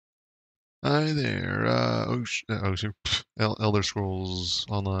Hi there. Elder Scrolls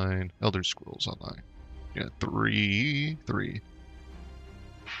Online. Elder Scrolls Online. Yeah, three.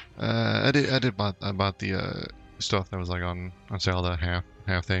 I bought the stuff that was like on sale, the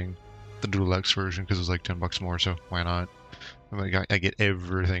half thing, the deluxe version because it was like $10 more. So why not? I get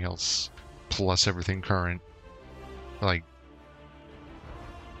everything else plus everything current for like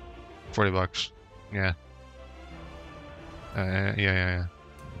 $40. Yeah. Yeah.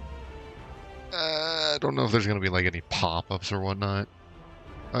 I don't know if there's gonna be like any pop-ups or whatnot.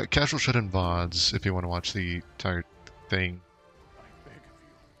 Casual shut-in VODs if you want to watch the entire thing.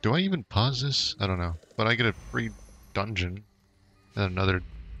 Do I even pause this? I don't know. But I get a free dungeon and another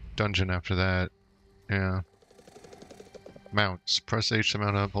dungeon after that. Yeah. Mounts. Press H to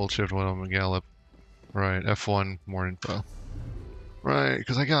mount up, hold shift 1 on gallop. Right, F1, more info. Right,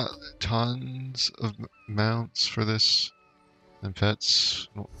 because I got tons of mounts for this and pets,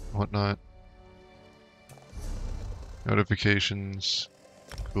 whatnot. Notifications.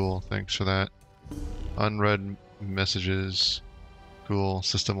 Cool, thanks for that. Unread messages. Cool.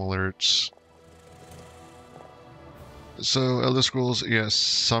 System alerts. So, Elder Scrolls, yes,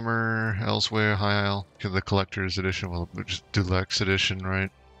 Summer, Elsewhere, High Isle, the Collector's Edition, well, which is Deluxe Edition,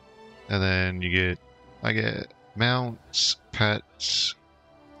 right? And then I get mounts, pets,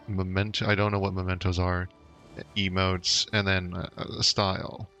 memento, I don't know what mementos are, emotes, and then a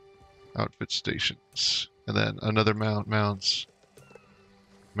style, outfit stations. And then another mounts,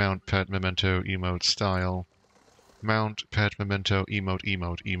 mount, pet, memento, emote, style, mount, pet, memento,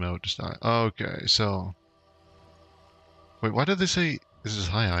 emote, style. Okay, so wait, why did they say this is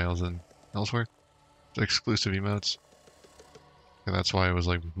High Isles and elsewhere? The exclusive emotes. And that's why it was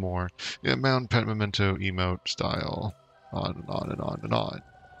like more. Yeah, mount, pet, memento, emote, style. On and on and on and on.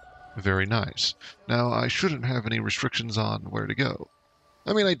 Very nice. Now, I shouldn't have any restrictions on where to go.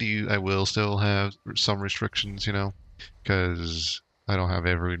 I mean, I will still have some restrictions, you know, because I don't have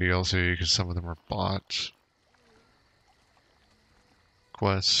every DLC, because some of them are bots.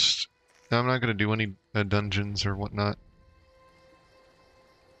 Quest. I'm not going to do any dungeons or whatnot.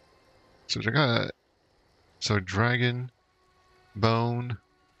 So dragon, bone.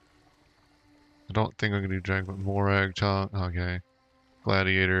 I don't think I'm gonna do dragon, but Morag, tongue. Okay,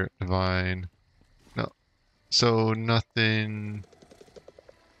 gladiator, divine. No, so nothing.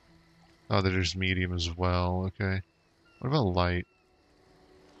 Oh, there's medium as well. Okay, what about light?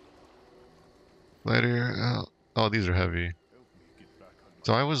 Gladiator. Oh, these are heavy.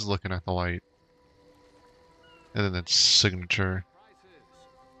 So I was looking at the light, and then it's signature.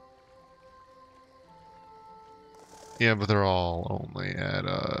 Yeah, but they're all only at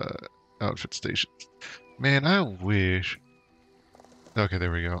outfit stations. Man, I wish. Okay,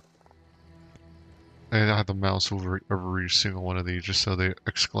 there we go. I have the mouse over every single one of these just so the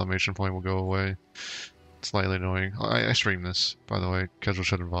exclamation point will go away. Slightly annoying. I stream this, by the way. Casual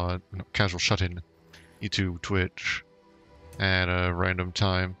shut-in VOD. No, casual shut-in. YouTube, Twitch. At a random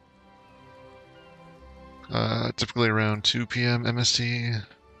time. Typically around 2 p.m. MST.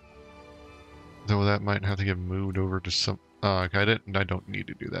 Though that might have to get moved over to some... I don't need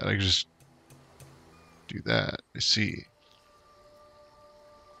to do that. I can just do that. I see.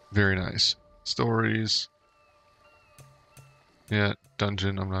 Very nice. Stories. Yeah,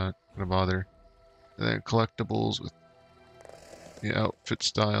 dungeon. I'm not gonna bother. And then collectibles with the outfit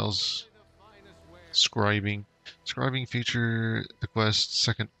styles. Scribing. Scribing feature, the quest,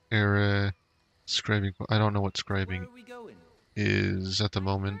 second era, scribing. I don't know what scribing is at the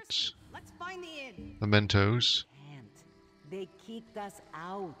moment. Mementos. They kicked us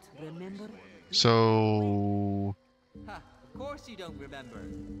out, remember? So Of course you don't remember.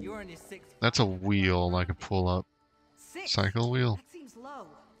 You're in your sixth. that's a wheel I can pull up. Cycle wheel. That seems low.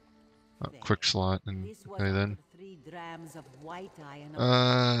 Quick slot and This was okay then. 3 grams of white iron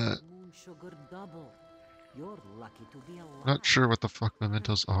moon sugar double. You're lucky to be alive. Not sure what the fuck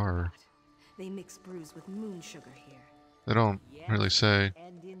mementos are. They mix brews with moon sugar here. They don't really say.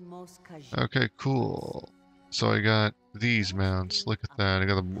 Okay, cool. So I got these mounts. Look at that. I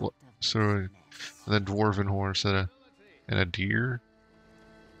got the dwarven horse and a deer,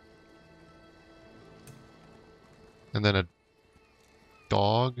 and then a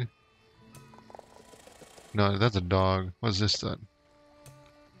dog. No, that's a dog. What's this then?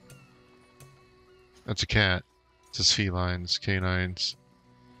 That's a cat. It says felines, canines,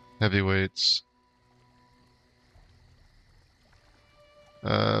 heavyweights.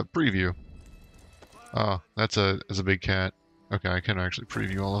 Preview. Oh, that's a big cat. Okay, I can actually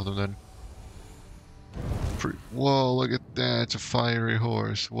preview all of them then. Whoa, look at that. It's a fiery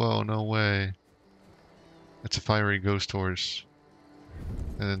horse. Whoa, no way. It's a fiery ghost horse.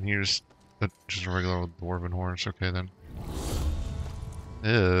 And then here's just a regular old dwarven horse. Okay then.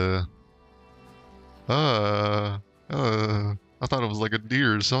 Ew. I thought it was like a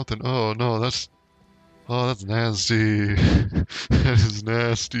deer or something. Oh no, that's nasty. That is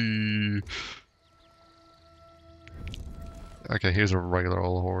nasty. Okay, here's a regular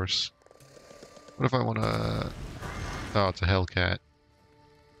old horse. What if I wanna... Oh, it's a Hellcat.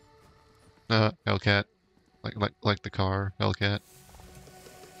 Hellcat. Like the car, Hellcat.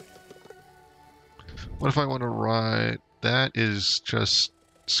 What if I want to ride... That is just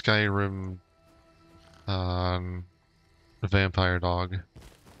Skyrim, a vampire dog.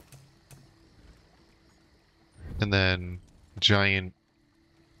 And then giant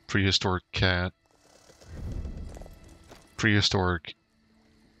prehistoric cat. Prehistoric...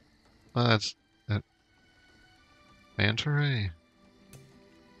 that's... Manta ray?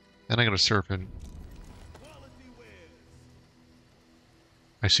 And I got a serpent.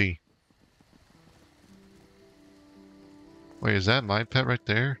 I see. Wait, is that my pet right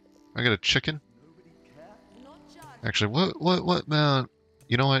there? I got a chicken? Actually, what, man?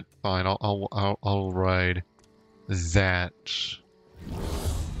 You know what? Fine, I'll ride that.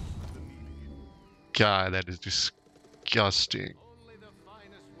 God, that is disgusting.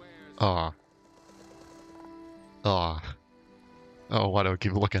 Ah. Ah. Oh, why do I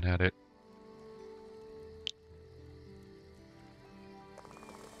keep looking at it?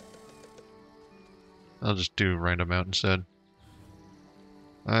 I'll just do random out instead.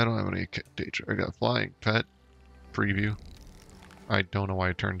 I don't have any danger. I got flying pet preview. I don't know why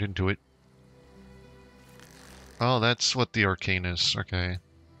I turned into it. Oh, that's what the arcane is. Okay.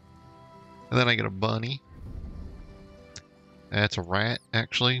 And then I get a bunny. That's a rat,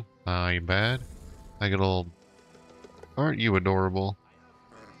 actually. Not bad. I get a little... Aren't you adorable?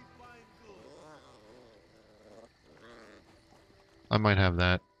 I might have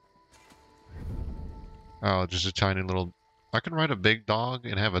that. Oh, just a tiny little... I can ride a big dog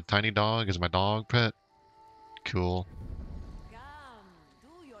and have a tiny dog as my dog pet. Cool.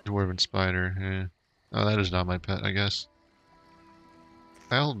 Dwarven spider, yeah. Oh, that is not my pet, I guess.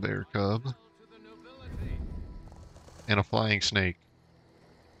 Owlbear cub. And a flying snake.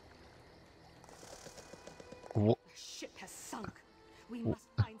 Wh Ship has sunk. We must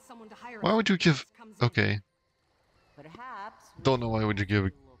find someone to hire. Why would you give... Okay. Don't know why would you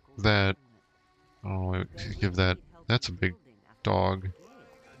give that... I don't know why would you give that... That's a big dog.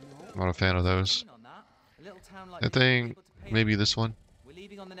 I'm not a fan of those. I think maybe this one. We're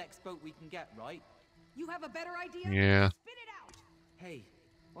leaving on the next boat we can get, right? You have a better idea? Yeah. Spit it out. Hey,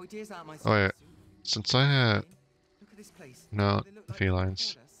 ideas out my Oh yeah. Since I have... Look at this place. No, They look like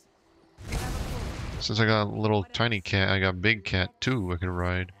felines. they told us. Since I got a little tiny cat, I got big cat too I could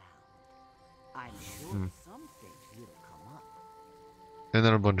ride. I'm sure something will come up. And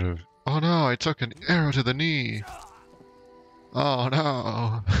then a bunch of... Oh no, I took an arrow to the knee! Oh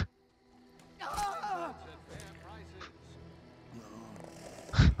no!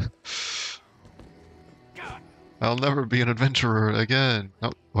 I'll never be an adventurer again!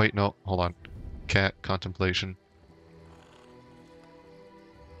 No, wait, no, hold on. Cat contemplation.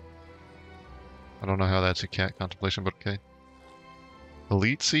 I don't know how that's a cat contemplation, but okay.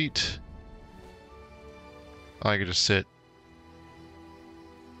 Elite seat? Oh, I could just sit.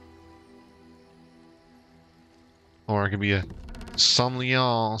 Or I could be a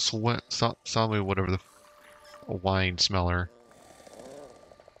sommelier, sommelier, whatever the wine smeller.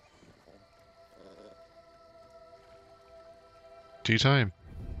 Tea time.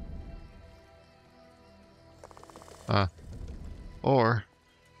 Or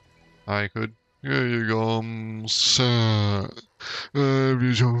I could. Here you go, sir.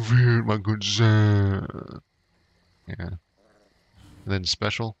 Be so weird, my good sir. Yeah. And then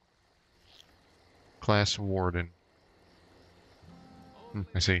special. Class warden.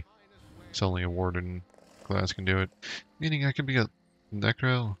 I see. It's only a warden class can do it. Meaning I can be a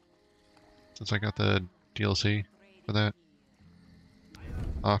necro. Since I got the DLC for that.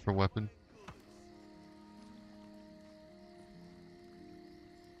 Offer weapon.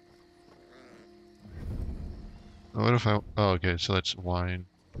 What if I... Oh, okay, so that's wine.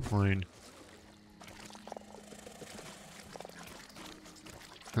 Wine.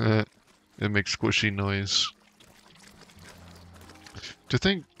 It makes squishy noise. To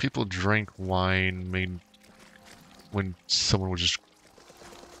think people drank wine made when someone was just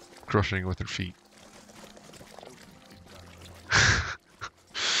crushing with their feet.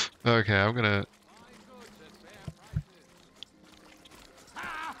 Okay, I'm gonna...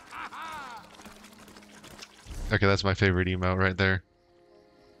 Okay, that's my favorite emote right there.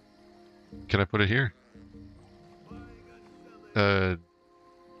 Can I put it here?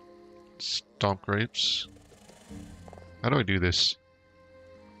 Stomp grapes. How do I do this?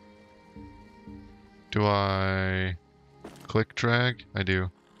 Do I click drag? I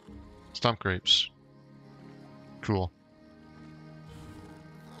do. Stomp grapes. Cool.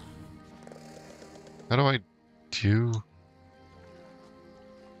 How do I do?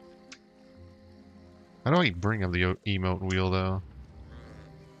 How do I bring up the emote wheel though?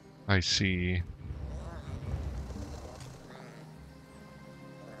 I see.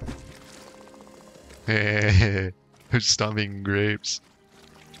 Hey, who's stomping grapes?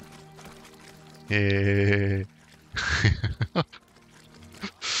 Hey.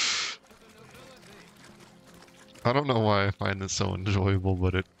 I don't know why I find this so enjoyable,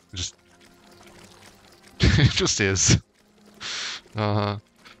 but it just it just is. Uh-huh.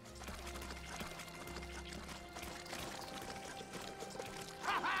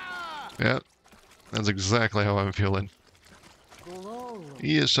 Yep, that's exactly how I'm feeling.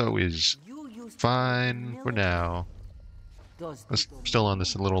 ESO is fine for now. I'm still on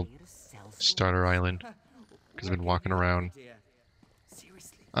this little starter island because I've been walking around.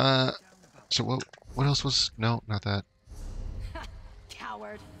 So what else was? No, not that.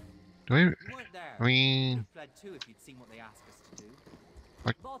 Coward. Do I mean,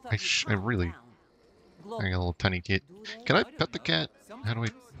 I really, I got a little tiny kid. Can I pet the cat? How do I?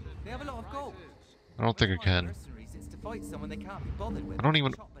 I don't think I can. I don't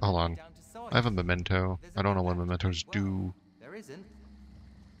even. Hold on. I have a memento. I don't know what mementos do.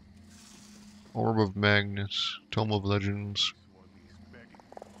 Orb of Magnus, Tome of Legends.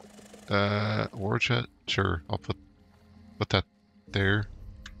 War chat? Sure, I'll put that there.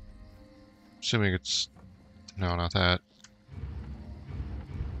 Assuming it's... No, not that.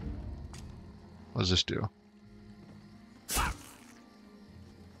 What does this do?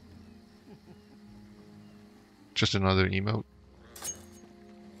 Just another emote?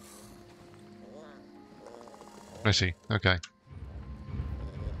 I see, okay.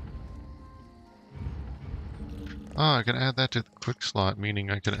 Ah, I can add that to the quick slot, meaning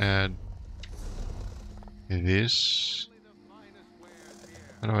I can add this.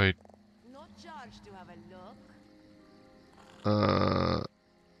 How do I?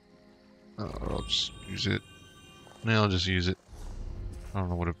 I'll just use it. No, I'll just use it. I don't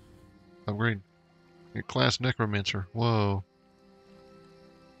know what to upgrade. Your class necromancer. Whoa.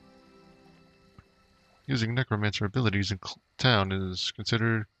 Using necromancer abilities in town is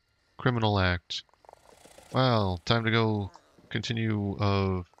considered criminal act. Well, time to go continue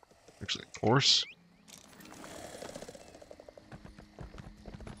of actually horse.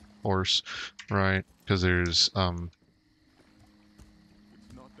 Horse, right? Because there's I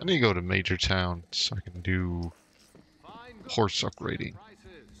need to go to major town so I can do horse upgrading.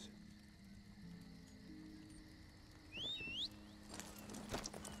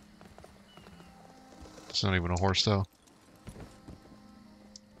 It's not even a horse though.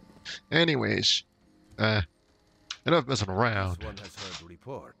 Anyways, enough messing around. This one has heard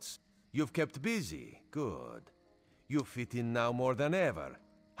reports. You've kept busy. Good. You fit in now more than ever.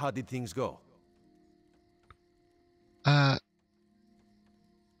 How did things go? I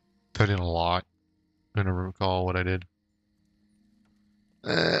did a lot. I don't recall what I did.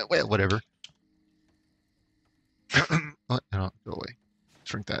 Well, whatever. What? No, go away.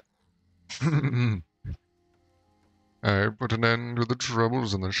 Shrink that. I put an end to the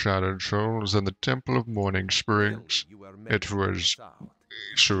troubles in the Shattered Shoals and the Temple of Morning Springs. It was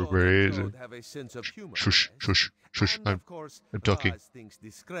super easy. Shush, shush, shush. I'm talking.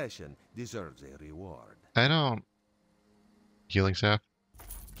 Discretion deserves a reward. I don't. Healing staff?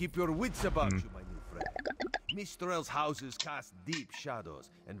 Keep your wits about you, my new friend. Mistrel's houses cast deep shadows,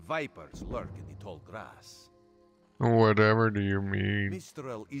 and vipers lurk in the tall grass. Whatever do you mean?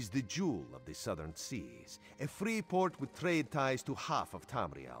 Mistrel is the jewel of the southern seas, a free port with trade ties to half of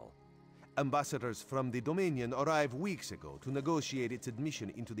Tamriel. Ambassadors from the Dominion arrived weeks ago to negotiate its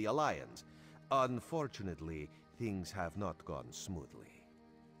admission into the Alliance. Unfortunately, things have not gone smoothly.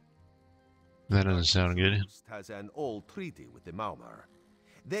 That doesn't sound good. Has an old treaty with the Maumar.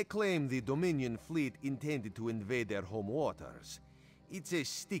 They claim the Dominion fleet intended to invade their home waters. It's a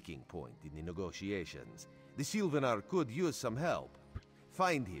sticking point in the negotiations. The Sylvanar could use some help.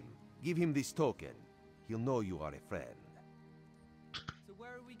 Find him. Give him this token. He'll know you are a friend. So where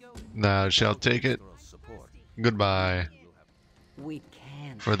are we going? Thou shalt take it. Goodbye. We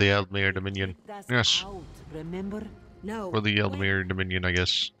can't. For the Eldmere Dominion. Yes. Out, remember? No. For the Eldmere Dominion, I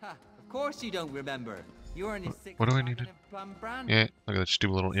guess. Ha, of course you don't remember. You're in his sixth What do I need to... brand. Yeah, look at that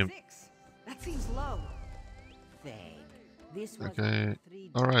stupid little imp. 6? That seems low. Vague. This was Okay.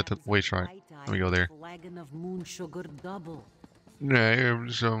 three Alright, the jams wait's of right. white Let me go there. flagon of moon sugar double. I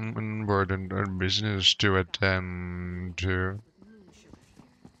have some important business to attend to.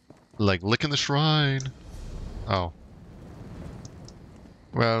 Like licking the shrine. Oh.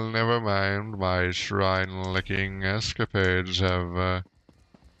 Well, never mind. My shrine licking escapades have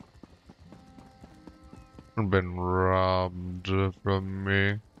been robbed from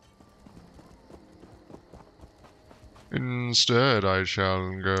me. Instead, I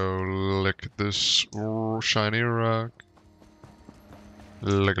shall go lick this shiny rock.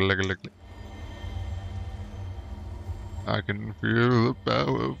 Lick, lick, lick, lick. I can feel the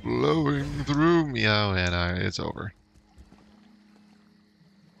power flowing through me. Oh, and it's over.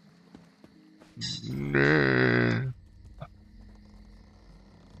 Nah.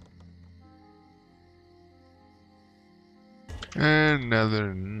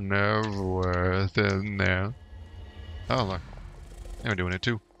 Another nerve worth in there. Oh, look. They're doing it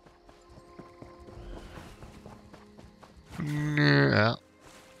too. Nah.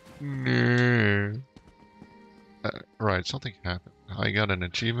 Nah. Right, something happened. I got an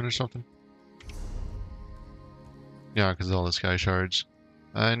achievement or something? Yeah, because all the sky shards.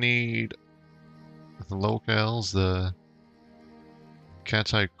 I need the locales, the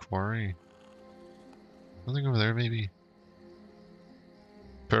cat's eye quarry. Something over there, maybe?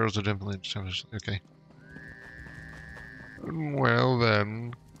 Perils are definitely okay. Well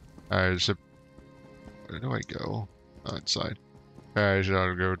then, where do I go? Oh, inside. I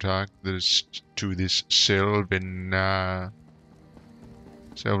shall go talk to this Sylvan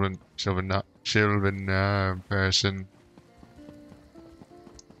person.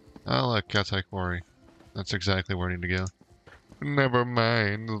 Oh look, cat's eye quarry. That's exactly where I need to go. Never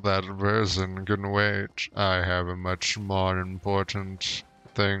mind, that person can wait. I have a much more important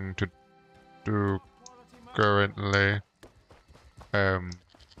thing to do currently. I'm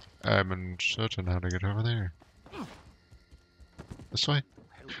uncertain how to get over there. This way?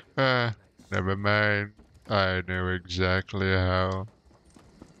 Never mind. I know exactly how.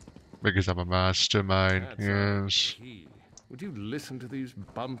 Because I'm a mastermind, yes. Key. Would you listen to these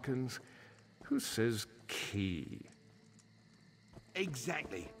bumpkins? Who says key?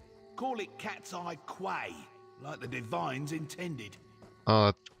 Exactly. Call it cat's eye quay, like the divines intended. Oh,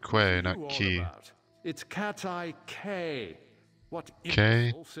 that's Quay, What are not you all Key. about? It's cat's eye K. What K?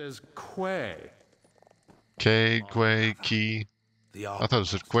 imbecile says quay? K, Quay, Key. The I thought it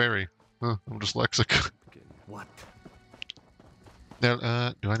said query. Huh, I'm dyslexic. What?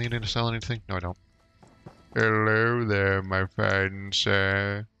 Now, do I need to sell anything? No, I don't. Hello there, my fine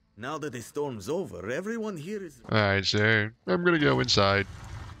sir. Now that the storm's over, everyone here is... Alright, sir. I'm gonna go inside.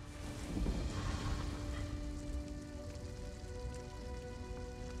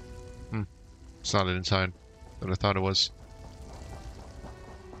 It's not inside that I thought it was.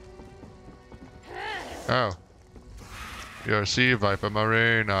 Oh. You're a sea viper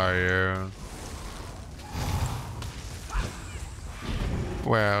marine, are you?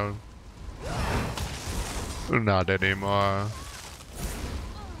 Well, not anymore.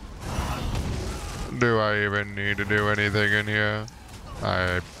 Do I even need to do anything in here?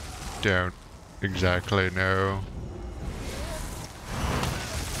 I don't exactly know.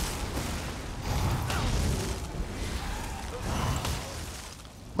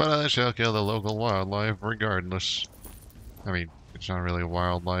 But I shall kill the local wildlife regardless. I mean, it's not really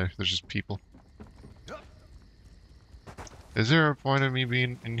wildlife, there's just people. Is there a point of me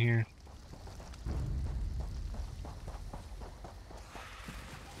being in here?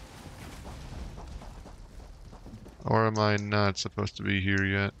 Or am I not supposed to be here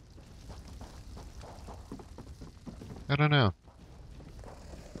yet? I don't know.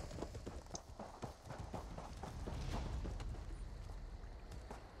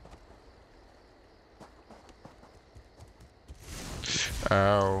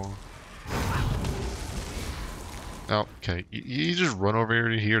 Ow. Oh, okay. You just run over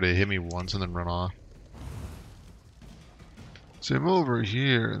here to hit me once and then run off. See, I'm over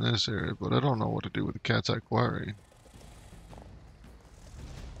here in this area, but I don't know what to do with the cat's eye quarry.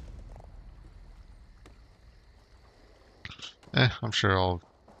 I'm sure I'll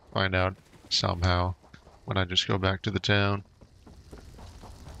find out somehow when I just go back to the town.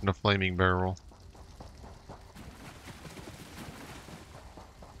 In a flaming barrel.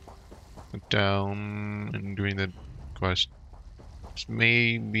 Down and doing the quest.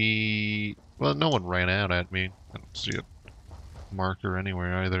 Maybe... Well, no one ran out at me. I don't see a marker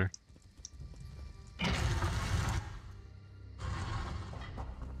anywhere either.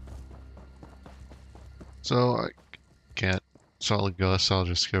 So I can't. So I guess I'll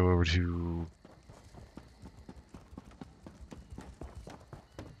just go over to...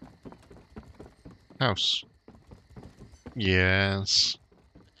 house. Yes.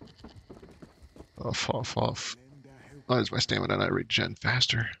 Off. Why is my stamina not regen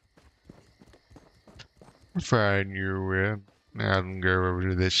faster? Fine, you win. I'll go over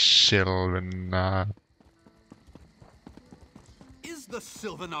to this Sylvan. Is the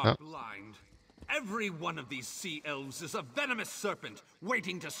Sylvanar Oh. blind? Every one of these sea elves is a venomous serpent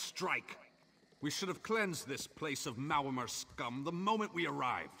waiting to strike. We should have cleansed this place of Maormer scum the moment we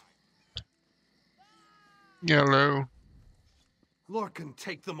arrived. Hello. Lorcan,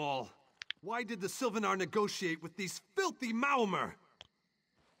 take them all. Why did the Sylvanar negotiate with these filthy Maormer?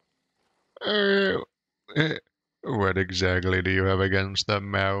 What exactly do you have against the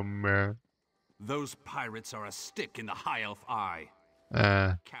Maumere? Those pirates are a stick in the High Elf eye.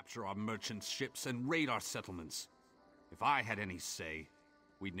 Capture our merchants' ships and raid our settlements. If I had any say,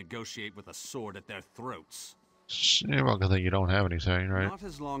 we'd negotiate with a sword at their throats. Well, good thing you don't have anything, right? Not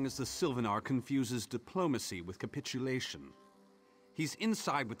as long as the Sylvanar confuses diplomacy with capitulation. He's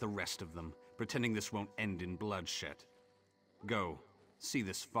inside with the rest of them, pretending this won't end in bloodshed. Go, see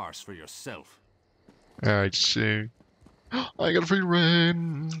this farce for yourself. I see. I got a free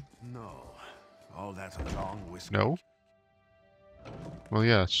reign. No. All that a long whiskey. No? Well,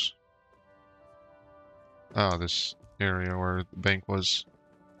 yes. Oh, this area where the bank was.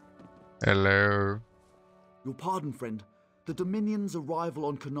 Hello. Your pardon, friend. The Dominion's arrival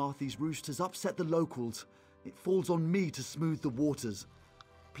on Canarthy's roost has upset the locals. It falls on me to smooth the waters.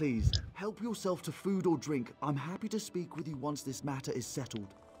 Please, help yourself to food or drink. I'm happy to speak with you once this matter is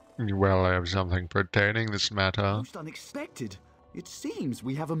settled. Well, I have something pertaining this matter. Most unexpected. It seems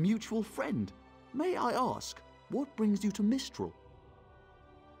we have a mutual friend. May I ask, what brings you to Mistral?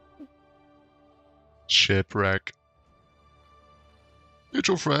 Shipwreck. It's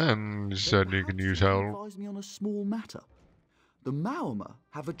your friend. He said you can use help. Advise me on a small matter. The Maormer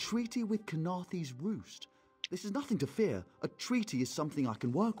have a treaty with Canarthy's roost. This is nothing to fear. A treaty is something I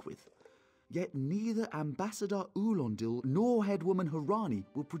can work with. Yet neither Ambassador Ulondil nor Headwoman Harani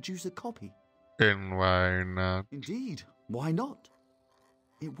will produce a copy. And why not? Indeed, why not?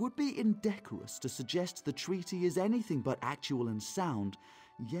 It would be indecorous to suggest the treaty is anything but actual and sound,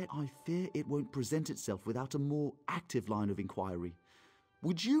 yet I fear it won't present itself without a more active line of inquiry.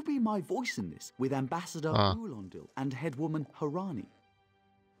 Would you be my voice in this with Ambassador Ulondil and Headwoman Harani?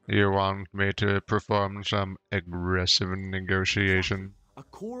 You want me to perform some aggressive negotiation? A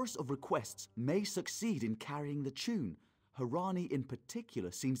chorus of requests may succeed in carrying the tune. Harani in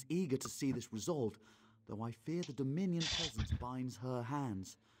particular seems eager to see this resolved, though I fear the Dominion presence binds her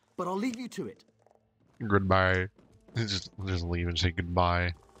hands. But I'll leave you to it. Goodbye. Just leave and say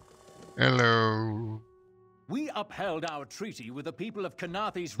goodbye. Hello. We upheld our treaty with the people of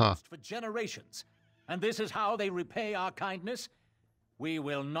Canarthy's roost for generations, and this is how they repay our kindness? We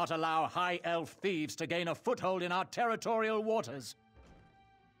will not allow High Elf thieves to gain a foothold in our territorial waters.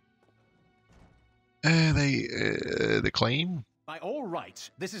 The claim? By all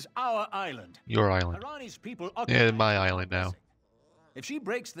rights, this is our island. Your island. Harani's people Yeah, my island now. If she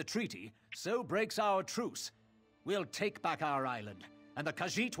breaks the treaty, so breaks our truce. We'll take back our island, and the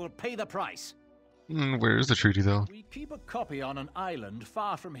Khajiit will pay the price. Where is the treaty, though? We keep a copy on an island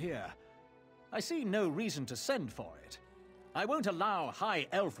far from here. I see no reason to send for it. I won't allow High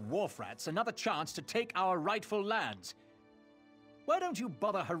Elf wharf rats another chance to take our rightful lands. Why don't you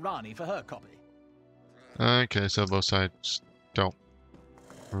bother Harani for her copy? Okay, so both sides don't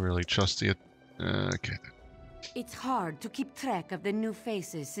really trust the... okay. It's hard to keep track of the new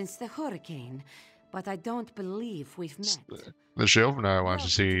faces since the hurricane, but I don't believe we've met. The Sylvanar wants to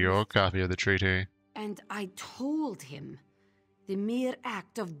see your copy of the treaty. And I told him. The mere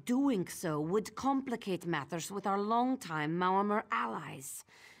act of doing so would complicate matters with our longtime Maormer allies.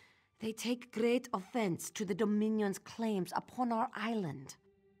 They take great offense to the Dominion's claims upon our island.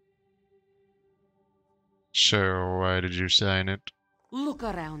 So, why did you sign it? Look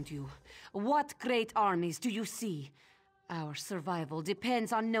around you. What great armies do you see? Our survival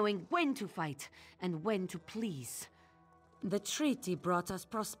depends on knowing when to fight and when to please. The treaty brought us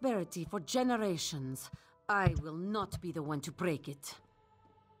prosperity for generations. I will not be the one to break it.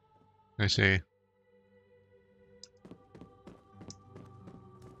 I see.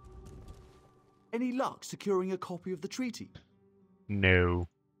 Any luck securing a copy of the treaty? No.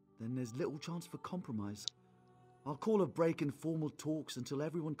 Then there's little chance for compromise. I'll call a break in formal talks until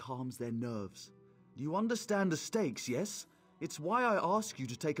everyone calms their nerves. You understand the stakes, yes? It's why I ask you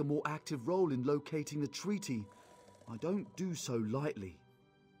to take a more active role in locating the treaty. I don't do so lightly.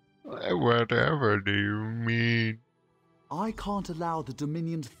 Whatever do you mean? I can't allow the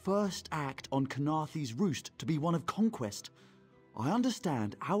Dominion's first act on Canarthy's roost to be one of conquest. I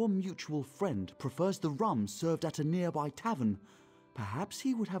understand our mutual friend prefers the rum served at a nearby tavern. Perhaps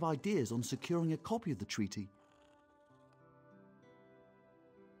he would have ideas on securing a copy of the treaty.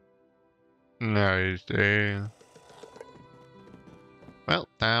 Nice day. Well,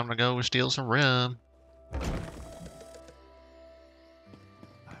 time to go steal some rum.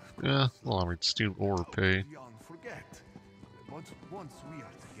 Yeah, well, I mean, steal or pay.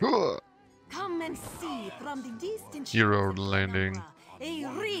 Come and see from the distant Hero landing. a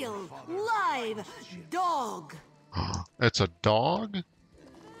real, live dog. It's a dog?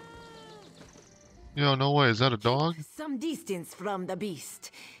 Yo, no way, is that a dog? Some distance from the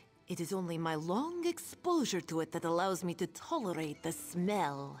beast. It is only my long exposure to it that allows me to tolerate the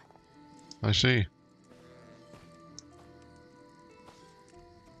smell. I see.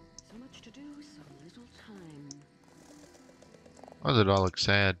 So much to do, so little time. Why does it all look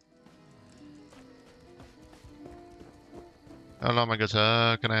sad? Hello, my good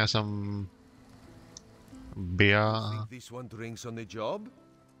sir. Can I have some beer? Think this one drinks on the job?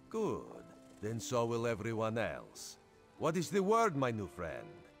 Good. Then so will everyone else. What is the word, my new friend?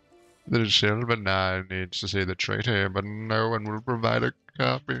 The silver knight needs to see the traitor, but no one will provide a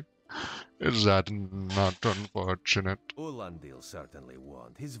copy. Is that not unfortunate? Ulandil certainly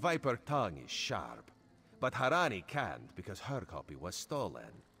won't. His viper tongue is sharp. But Harani can't because her copy was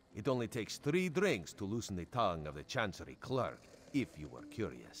stolen. It only takes 3 drinks to loosen the tongue of the Chancery clerk, if you were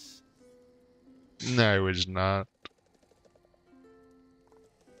curious. No, it's not.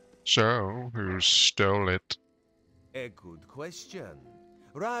 So, who stole it? A good question.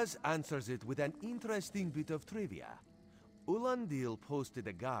 Raz answers it with an interesting bit of trivia. Ulandil posted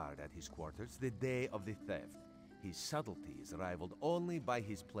a guard at his quarters the day of the theft. His subtlety is rivaled only by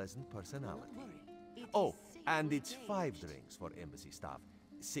his pleasant personality. Oh, and it's 5 drinks for embassy staff.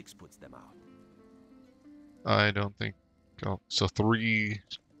 6 puts them out. I don't think... Oh, so 3,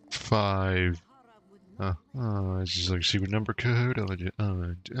 5... it's just like secret number code.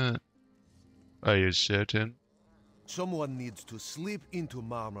 Are you certain? Someone needs to slip into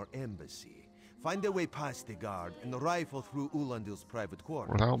Marmor Embassy, find a way past the guard, and rifle through Ulandil's private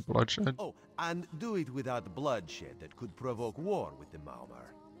quarters. Without bloodshed? Oh, and do it without bloodshed that could provoke war with the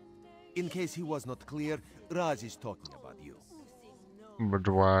Marmor. In case he was not clear, Raz is talking about you. But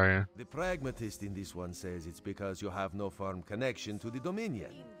why? The pragmatist in this one says it's because you have no firm connection to the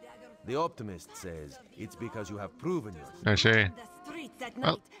Dominion. The optimist says it's because you have proven yourself. I see.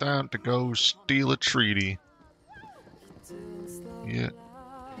 Well, time to go steal a treaty. Yeah.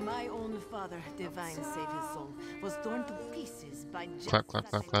 My own father, divine save his soul, was torn to pieces by Clap, clap,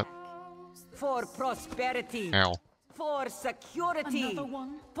 clap, clap. For prosperity. Ow. For security. Another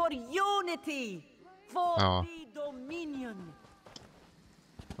one? For unity. For Oh. the Dominion.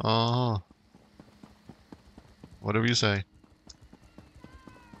 Oh. Whatever you say.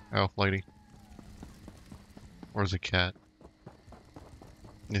 Elf lady. Where's the cat?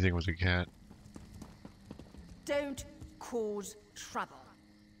 You think it was a cat? Don't cause trouble.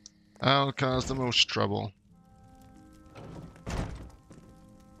 I'll cause the most trouble.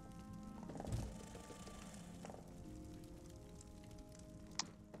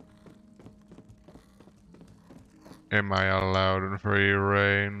 Am I allowed in free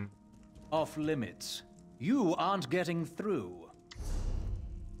reign? Off limits. You aren't getting through.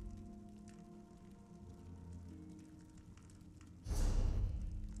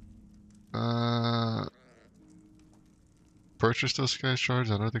 Purchase those guys'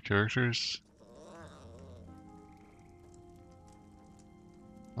 shards on other characters?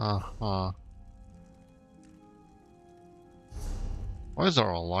 Uh-huh. Why is there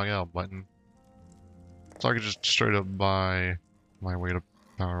a logout button? So I could just straight up buy my weight of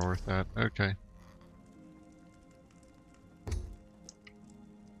power worth that. Okay.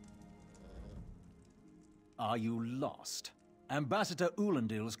 Are you lost? Ambassador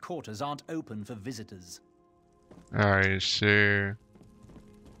Ulandil's quarters aren't open for visitors. I see.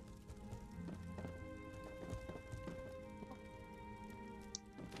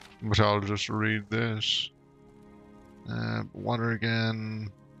 But I'll just read this. Water again.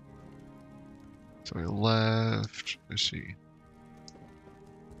 So I left. Let's see.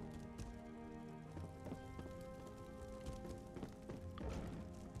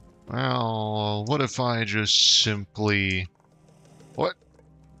 Well, what if I just simply... What?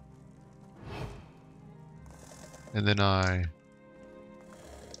 And then I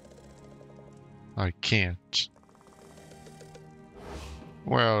can't.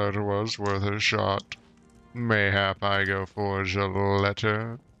 Well, it was worth a shot. Mayhap I go forge a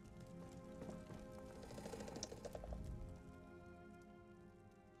letter.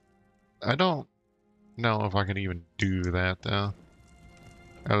 I don't know if I can even do that, though.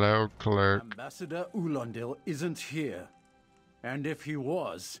 Hello, clerk. Ambassador Ulondil isn't here. And if he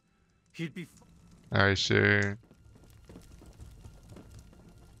was, he'd be... I see.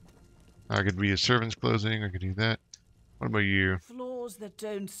 I could be a servant's clothing, I could do that. What about you? Floors that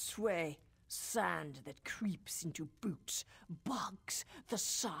don't sway, sand that creeps into boots, bugs the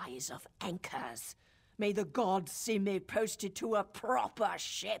size of anchors. May the gods see me posted to a proper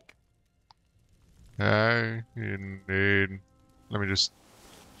ship. Aye, indeed. Let me just...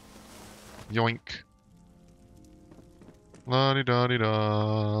 yoink.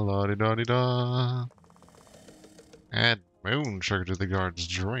 La-di-da-di-da, la-di-da-di-da. Add moon sugar to the guard's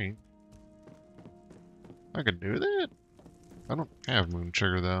drink. I could do that. I don't have moon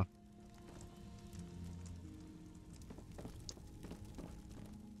sugar, though.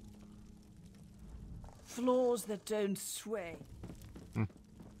 Floors that don't sway.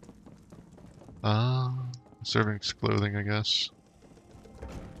 Servant's clothing, I guess.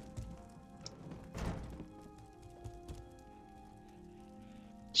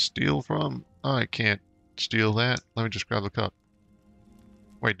 Steal from? Oh, I can't steal that. Let me just grab the cup.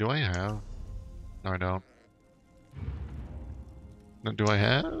 Wait, do I have? No, I don't. No, do I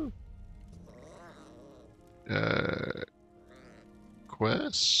have?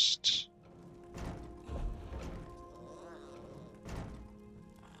 Quest?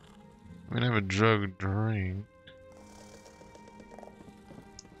 I'm gonna have a drug drink.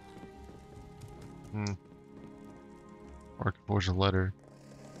 Or I can forge a letter.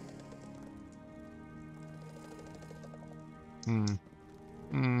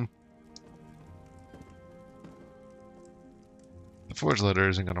 The forged letter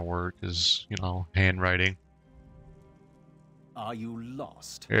isn't gonna work, is, you know, handwriting. Are you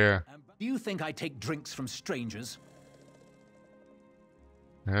lost? Yeah. Do you think I take drinks from strangers?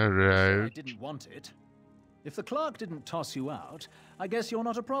 Alright. I didn't want it. If the clerk didn't toss you out, I guess you're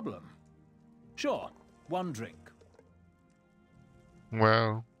not a problem. Sure, one drink.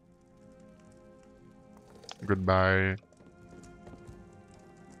 Well. Goodbye.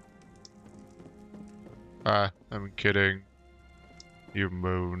 Ah, I'm kidding. You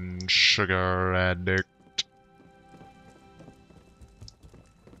moon sugar addict.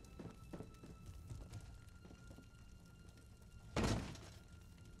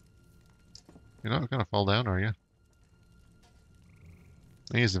 You're not gonna fall down, are you?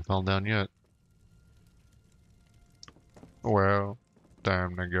 He hasn't fallen down yet. Well,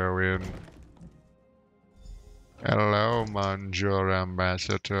 time to go in. Hello, Monsieur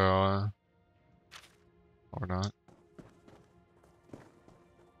Ambassador. Or not.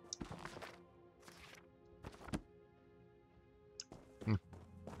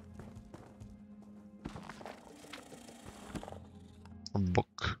 A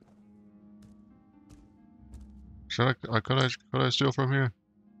book. Should could I steal from here?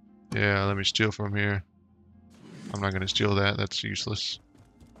 Yeah, let me steal from here. I'm not gonna steal that, that's useless.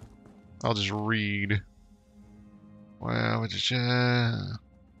 I'll just read. Wow, it's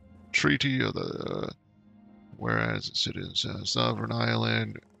Treaty of the whereas the citizens sovereign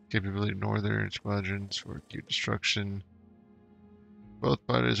island, capability of northern squadrons for acute destruction. Both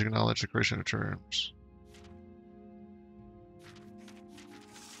parties acknowledge the creation of terms.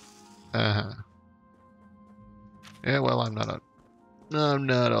 Yeah, well, I'm not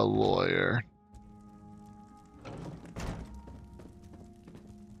a lawyer.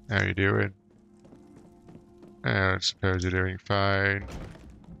 How you doing? I suppose you're doing fine.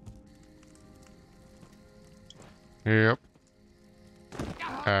 Yep.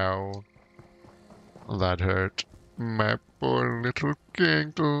 Ow. That hurt. My poor little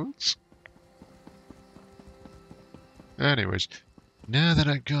ankles. Anyways, now that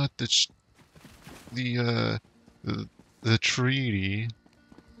I got the treaty,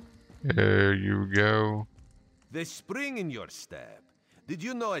 there you go. The spring in your step. Did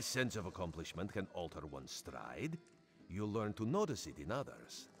you know a sense of accomplishment can alter one's stride? You'll learn to notice it in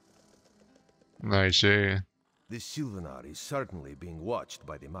others. I see. The Sylvanar is certainly being watched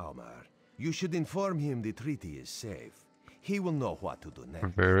by the Maumar. You should inform him the treaty is safe. He will know what to do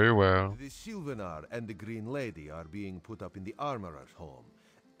next. Very well. The Sylvanar and the Green Lady are being put up in the armorer's home.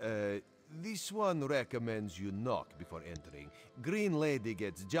 This one recommends you knock before entering. Green Lady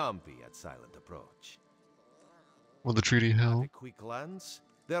gets jumpy at silent approach. Will the treaty help? At a quick glance,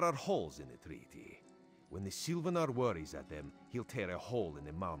 there are holes in the treaty. When the Sylvanar worries at them, he'll tear a hole in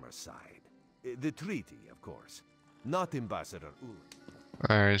the Malmer's side. The treaty, of course, not Ambassador Ul.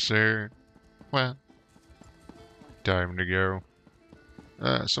 I see. Well, time to go.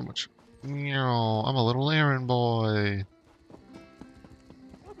 So much. No, I'm a little errand boy.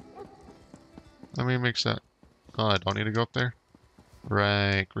 Let me mix that. Oh, I don't need to go up there?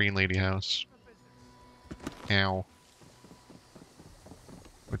 Right, Green Lady House. Ow.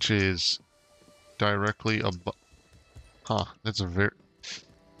 Which is directly above. Huh, that's a very.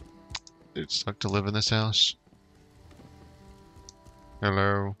 It sucked to live in this house.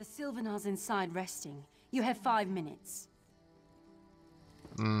 Hello. The Sylvanar's inside resting. You have 5 minutes.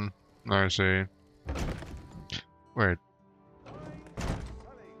 I see. Wait.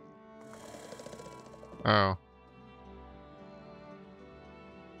 Oh.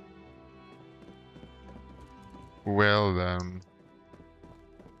 Well then.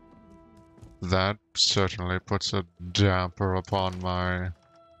 That certainly puts a damper upon my...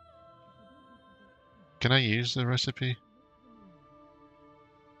 Can I use the recipe?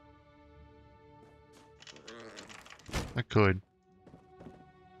 I could.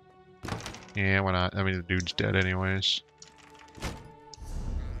 Yeah, why not? I mean, the dude's dead anyways.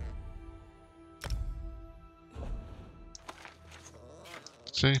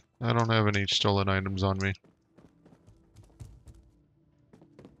 See? I don't have any stolen items on me.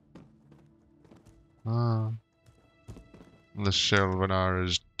 The Sylvanar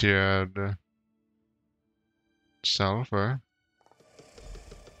is dead. Sulfur?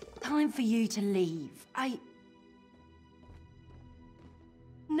 Time for you to leave.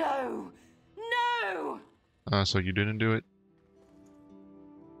 No! No! So you didn't do it?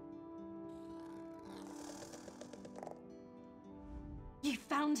 You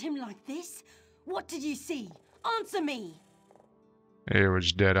found him like this? What did you see? Answer me! He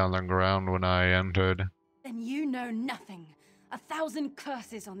was dead on the ground when I entered. Then you know nothing. 1,000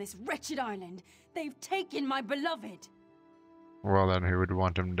 curses on this wretched island. They've taken my beloved. Well, then who would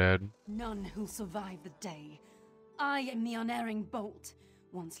want him dead? None who'll survive the day. I am the unerring bolt.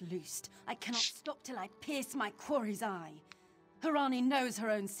 Once loosed, I cannot stop till I pierce my quarry's eye. Harani knows her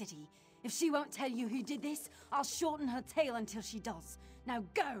own city. If she won't tell you who did this, I'll shorten her tale until she does. Now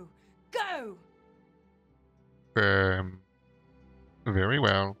go! Go! Very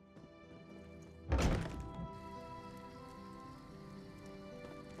well.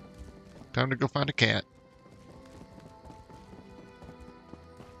 Time to go find a cat.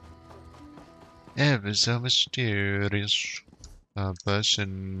 Ever so mysterious. A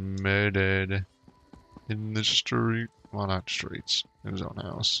person murdered in the street. Well, not streets. In his own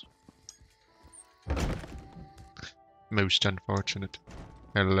house. Most unfortunate.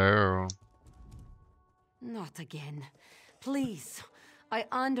 Hello. Not again. Please. I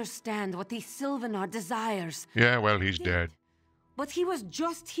understand what the Sylvanar desires. Yeah, well, he's dead. But he was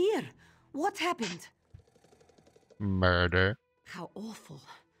just here. What happened? Murder. How awful.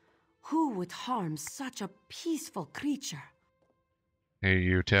 Who would harm such a peaceful creature? Hey,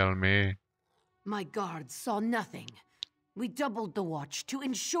 you tell me. My guards saw nothing. We doubled the watch to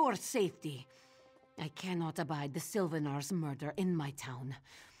ensure safety. I cannot abide the Sylvanar's murder in my town.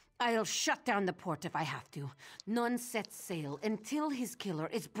 I'll shut down the port if I have to. None sets sail until his killer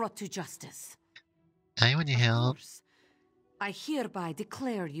is brought to justice. I want to help. I hereby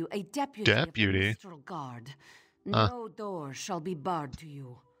declare you a deputy of the Minstrel Guard. No door shall be barred to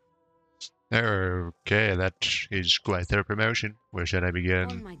you. Okay, that is quite a promotion. Where should I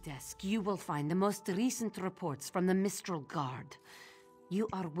begin? On my desk, you will find the most recent reports from the Mistral Guard. You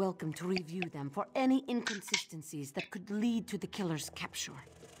are welcome to review them for any inconsistencies that could lead to the killer's capture.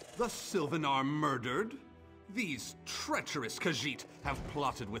 The Sylvanar murdered? These treacherous Khajiit have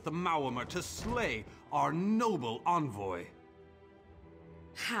plotted with the Maormer to slay our noble envoy.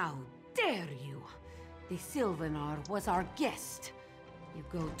 How dare you! The Sylvanar was our guest. You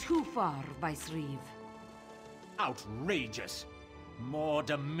go too far, Vice-Reeve. Outrageous! More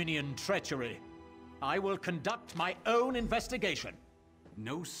Dominion treachery. I will conduct my own investigation.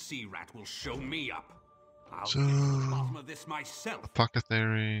 No sea rat will show me up. I'll So, get to the bottom of this myself.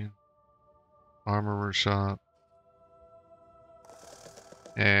 Apothecary, armorer shop,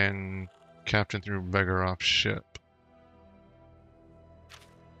 and captain through Begarov's ship.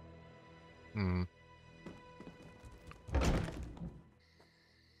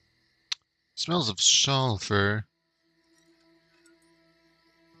 Smells of sulfur.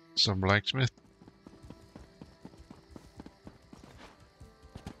 Some blacksmith.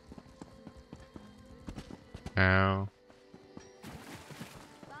 Now,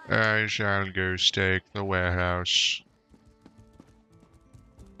 I shall go stake the warehouse.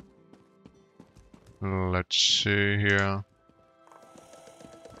 Let's see here.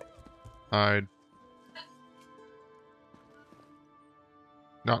 Hide.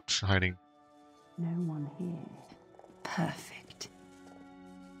 Not hiding. No one here. Perfect.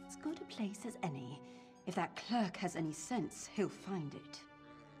 As good a place as any. If that clerk has any sense, he'll find it.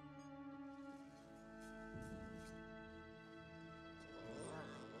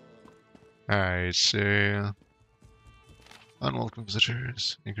 I see. Unwelcome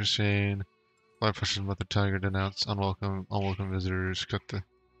visitors. Interesting. Live questions about the tiger denounce unwelcome visitors. Cut the.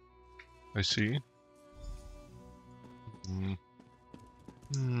 I see.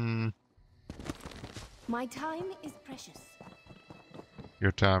 My time is precious.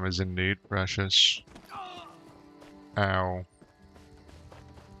 Your time is indeed precious. Ow.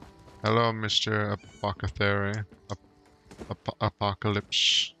 Hello, Mr. Apothecary.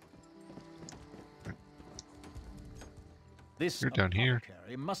 Apocalypse. This You're down here.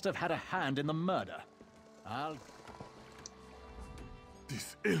 apothecary must have had a hand in the murder.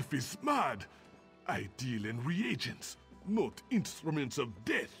 This elf is mad. I deal in reagents, not instruments of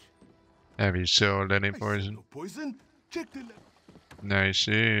death. Have you sold any poison? No poison? Check the I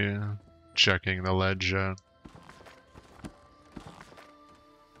see. Checking the ledger.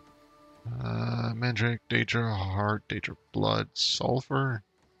 Mandrake, Daedra, Heart, Daedra, Blood, Sulfur.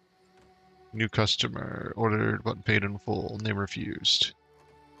 New customer. Ordered but paid in full. Name refused.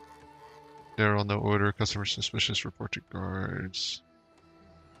 Daryl, no order. Customer suspicious. Report to guards.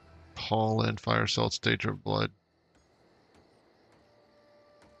 Pollen, fire salts, Daedra, Blood.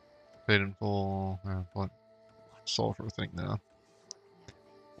 Paid in full. What? Sulfur thing now.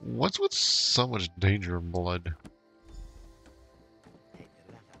 What's with so much Daedra blood?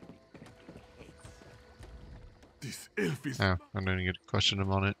 This elf is. Oh, I'm gonna get to question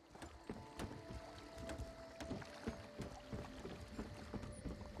him on it.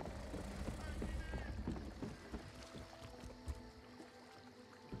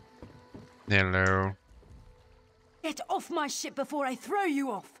 Hello. Get off my ship before I throw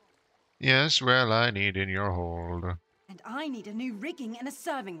you off! Yes, well, I need in your hold. And I need a new rigging and a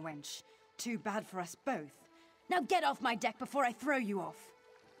serving wench. Too bad for us both. Now get off my deck before I throw you off.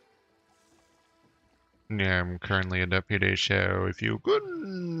 Yeah, I'm currently a deputy, so if you could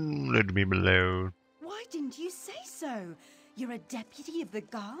let me below. Why didn't you say so? You're a deputy of the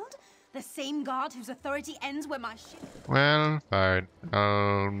guard? The same guard whose authority ends where my ship... Well, fine.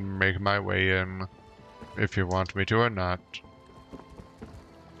 I'll make my way in. If you want me to or not.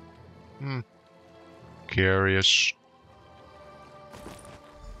 Curious.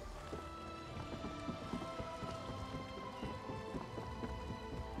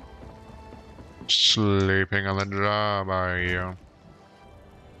 Sleeping on the job, are you?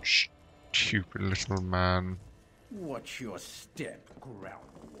 Stupid little man. Watch your step, ground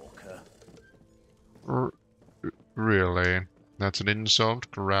walker. Really? That's an insult,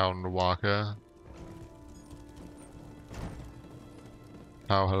 ground walker.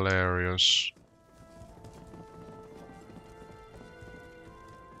 How hilarious.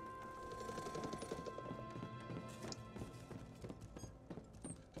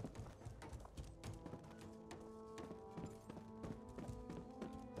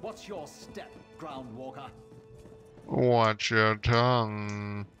 What's your step, ground walker? Watch your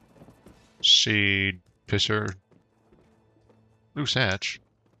tongue, seed pisser. Loose hatch.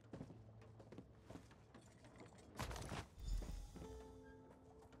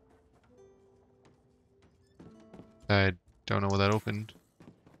 I don't know what that opened.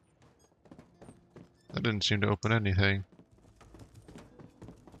 That didn't seem to open anything.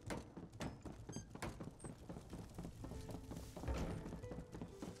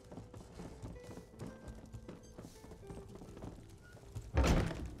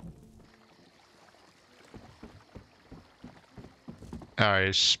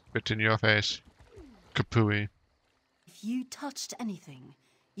 I spit in your face. Kapooey. If you touched anything,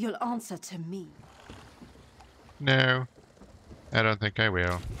 you'll answer to me. No, I don't think I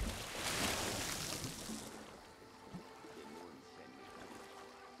will.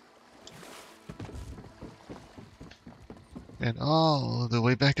 And all the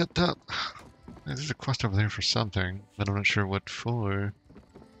way back up top. There's a quest over there for something, but I'm not sure what for.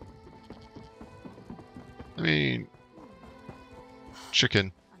 I mean...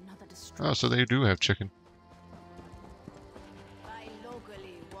 Chicken. Oh, so they do have chicken.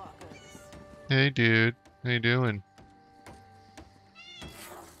 Hey dude, how you doing?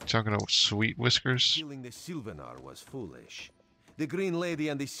 Talking about sweet whiskers? Killing the Sylvanar was foolish. The Green Lady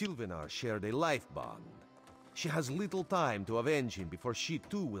and the Sylvanar shared a life bond. She has little time to avenge him before she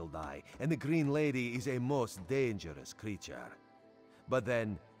too will die, and the Green Lady is a most dangerous creature. But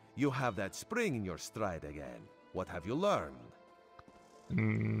then, you have that spring in your stride again. What have you learned?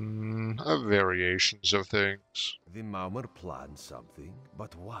 Variations of things. The Maumer planned something,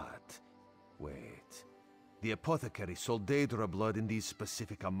 but what? Wait. The apothecary sold Daedra blood in these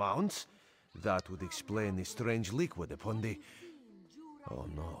specific amounts? That would explain the strange liquid upon the... Oh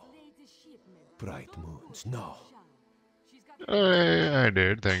no. Bright moons, no. I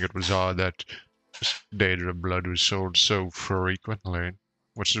did think it was odd that Daedra blood was sold so frequently.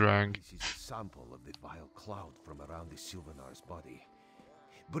 What's wrong? This is a sample of the vile cloud from around the Sylvanar's body.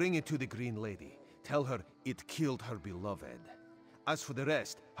 Bring it to the Green Lady. Tell her it killed her beloved. As for the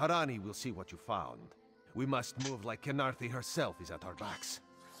rest, Harani will see what you found. We must move like Kenarthi herself is at our backs.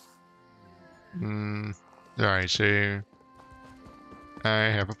 I see. I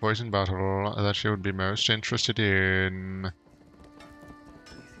have a poison bottle that she would be most interested in.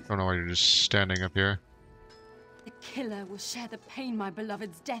 Oh no, you're just standing up here. The killer will share the pain my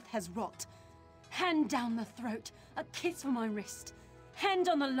beloved's death has wrought. Hand down the throat, a kiss for my wrist. Hand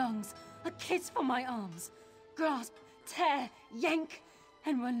on the lungs, a kiss for my arms. Grasp, tear, yank,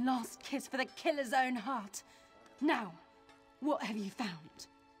 and one last kiss for the killer's own heart. Now, what have you found?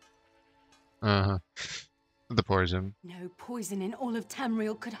 Uh-huh. The poison. No poison in all of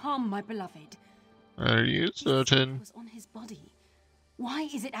Tamriel could harm my beloved. Are you certain? It was on his body. Why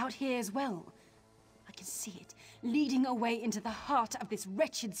is it out here as well? I can see it, leading away into the heart of this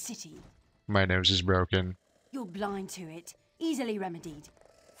wretched city. My nose is broken. You're blind to it, easily remedied.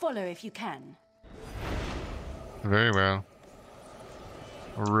 Follow if you can. Very well.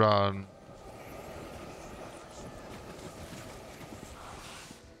 Run.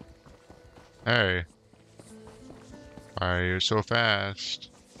 Hey. Why are you so fast?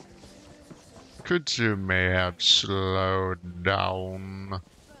 Could you mayhap slow down?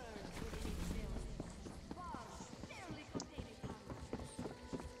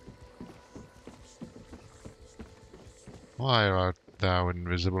 Why art thou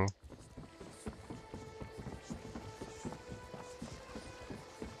invisible?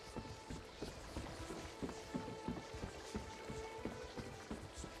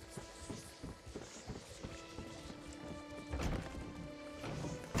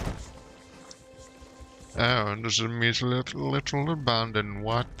 Oh, and there's a measly little abandoned.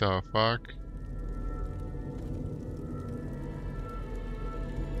 What the fuck?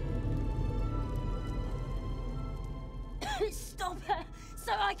 Stop her,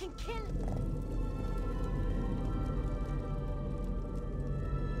 so I can kill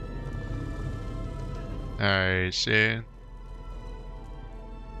I see.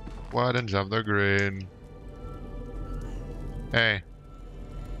 Wardens of the Green. Hey.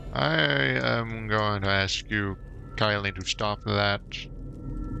 I am going to ask you kindly to stop that.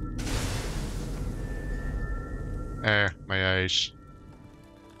 My eyes.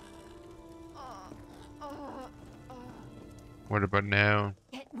 What about now?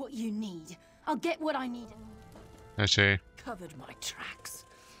 Get what you need. I'll get what I need. I see. Covered my tracks.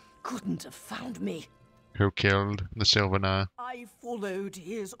 Couldn't have found me. Who killed the Sylvanar? I followed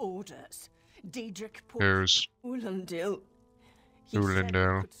his orders. Diedrich Who's? Ulendil.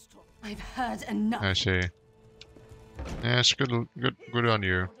 Ulendil. I've heard enough. I see. Yes, good on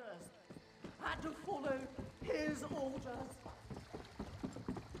you. Had to follow his orders.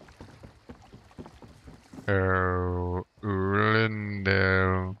 Oh,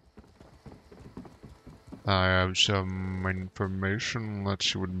 Ulendil. I have some information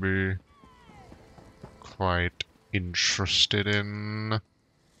that you would be quite interested in.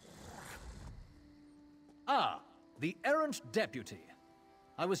 Ah, the errant deputy.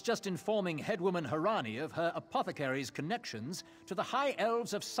 I was just informing headwoman Harani of her apothecary's connections to the High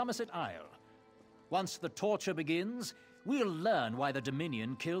Elves of Somerset Isle. Once the torture begins, we'll learn why the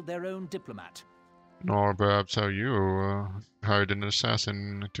Dominion killed their own diplomat. Or perhaps how you hired an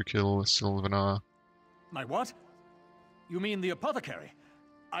assassin to kill Sylvanar. My what? You mean the apothecary?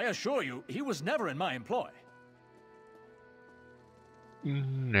 I assure you, he was never in my employ.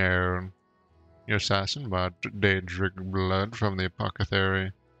 No. The assassin bought Daedric blood from the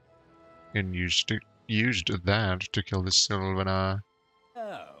apothecary and used that to kill the Sylvanar.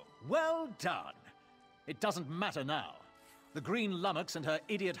 Oh, well done. It doesn't matter now. The Green Lummox and her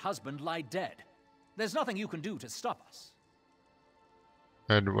idiot husband lie dead. There's nothing you can do to stop us.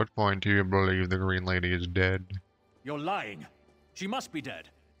 At what point do you believe the Green Lady is dead? You're lying. She must be dead,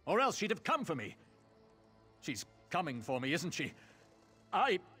 or else she'd have come for me. She's coming for me, isn't she?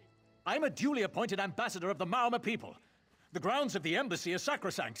 I'm a duly appointed ambassador of the Mauma people. The grounds of the embassy are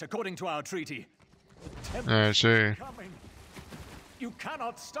sacrosanct, according to our treaty. I see. Coming. You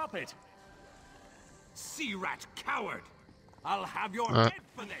cannot stop it. Sea rat coward! I'll have your head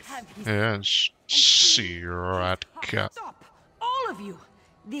for this! Yes, sea rat cat. Stop! All of you!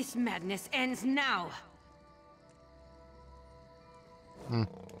 This madness ends now!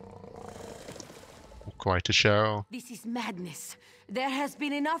 Quite a show. This is madness. There has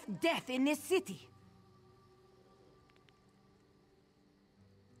been enough death in this city.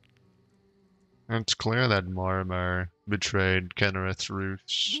 It's clear that Mortimer betrayed Kennereth's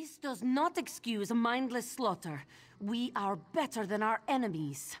roots. This does not excuse mindless slaughter. We are better than our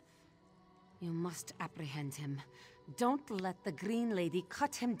enemies. You must apprehend him. Don't let the Green Lady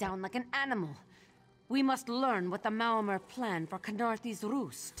cut him down like an animal. We must learn what the Maomer plan for Canarthy's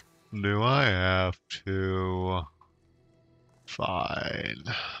roost. Do I have to? Fine.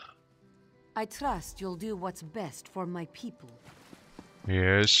 I trust you'll do what's best for my people.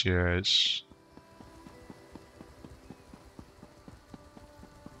 Yes, yes.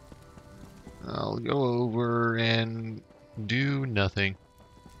 I'll go over and do nothing.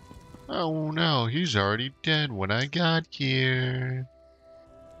 Oh no, he's already dead when I got here.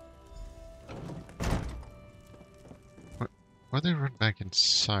 Why'd they run back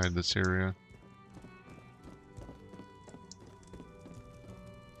inside this area?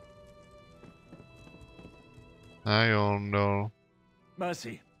 I don't know.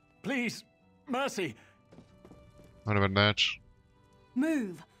 Mercy. Please. Mercy. What about that?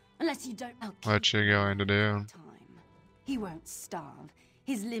 Move, unless you don't. What you going to do? He won't starve.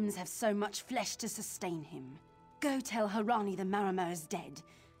 His limbs have so much flesh to sustain him. Go tell Harani the Marama is dead.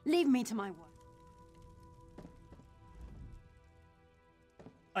 Leave me to my work.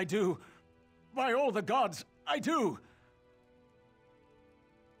 I do. By all the gods, I do.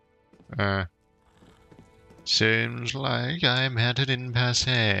 Seems like I'm headed in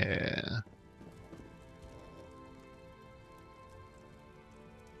passé.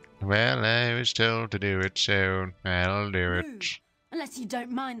 Well, I was told to do it, so I'll do it. Unless you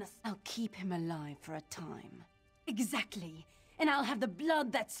don't mind us, I'll keep him alive for a time. Exactly. And I'll have the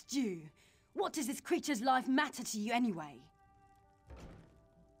blood that's due. What does this creature's life matter to you anyway?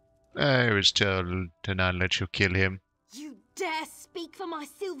 I was told to not let you kill him. You dare speak for my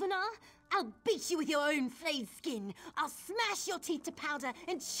Sylvanar? I'll beat you with your own flayed skin. I'll smash your teeth to powder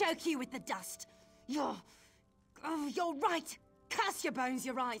and choke you with the dust. You're right. Curse your bones,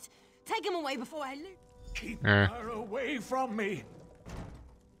 you're right. Take him away before I lose. Keep her away from me.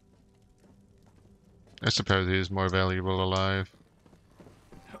 I suppose he is more valuable alive.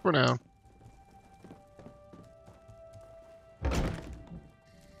 For now.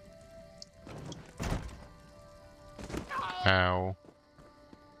 Ow.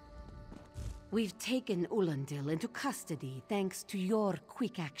 We've taken Ulandil into custody thanks to your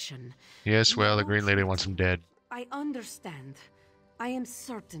quick action. Yes, well, the Green Lady wants him dead. I understand. I am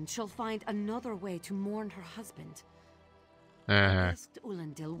certain she'll find another way to mourn her husband. I asked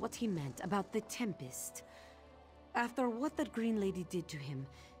Ulandil what he meant about the Tempest. After what that Green Lady did to him,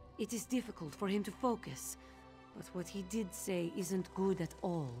 it is difficult for him to focus. But what he did say isn't good at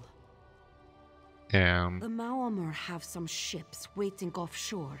all. The Maomer have some ships waiting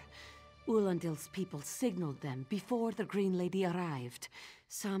offshore. Ulandil's people signaled them before the Green Lady arrived.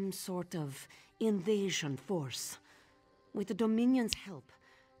 Some sort of invasion force. With the Dominion's help,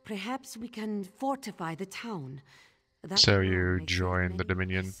 perhaps we can fortify the town. So you joined the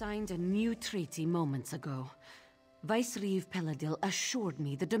Dominion? Signed a new treaty moments ago. Vicereeve Peladil assured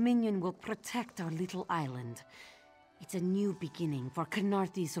me the Dominion will protect our little island. It's a new beginning for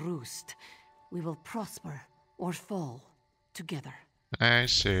Canarthy's roost. We will prosper or fall together. I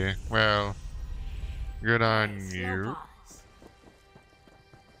see. Well, good on you.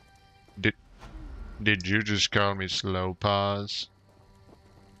 Did you just call me slow paws?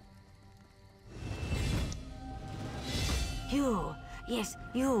 You. Yes,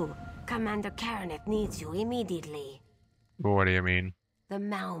 you. Commander Karaneth needs you immediately. What do you mean? The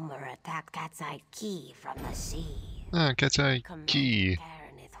Malmer attacked Cat's Eye Key from the sea. Ah, Cat's Eye Key.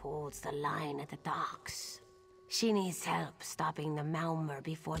 Karaneth holds the line at the docks. She needs help stopping the Malmer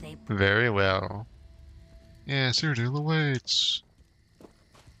before they... Very well. Yeah, Cyrodiil awaits.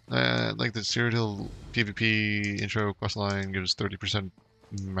 Like the Cyrodiil PvP intro questline gives 30%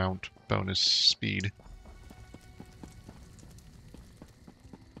 mount bonus speed.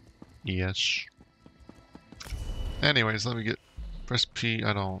 Yes. Anyways, let me get... Press P.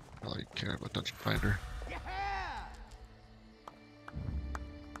 I don't really care about Dungeon Finder.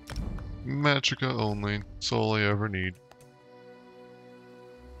 Magica only. That's all I ever need.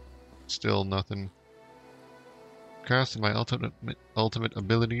 Still nothing. Casting my ultimate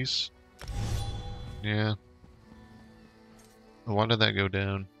abilities. Yeah. Why did that go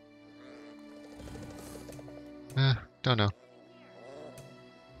down? Don't know.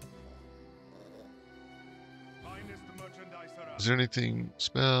 Is there anything?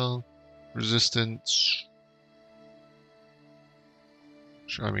 Spell? Resistance?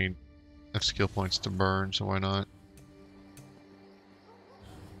 Sure, I mean, I have skill points to burn, so why not?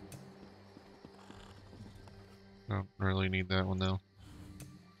 Don't really need that one though.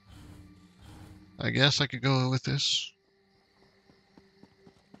 I guess I could go with this.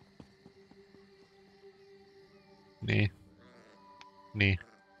 Knee.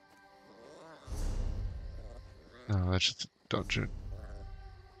 Oh, that's just a dungeon.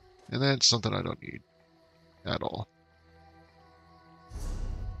 And that's something I don't need at all.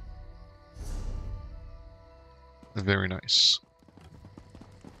 Very nice.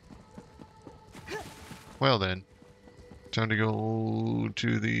 Well then, time to go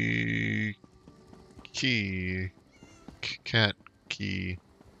to the key. Cat key.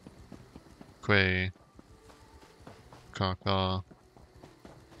 Quay. Caca.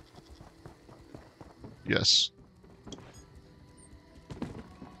 Yes.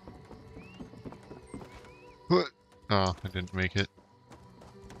 What? Oh, I didn't make it.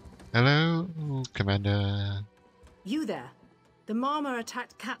 Hello, Commander. You there. The Marmor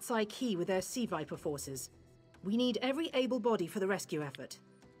attacked Cat's Eye Key with their Sea Viper forces. We need every able body for the rescue effort.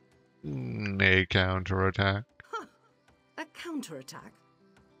 A counterattack. Huh. A counterattack?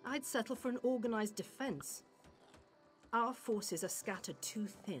 I'd settle for an organized defense. Our forces are scattered too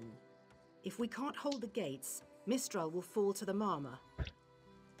thin. If we can't hold the gates, Mistral will fall to the Marmor.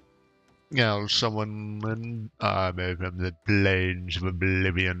 Now, someone an army from the plains of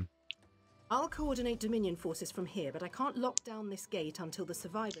oblivion. I'll coordinate Dominion forces from here, but I can't lock down this gate until the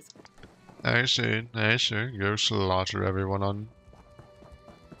survivors... I see. Go slaughter everyone on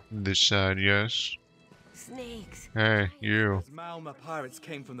this side, yes. Snakes. Hey, you. Malma pirates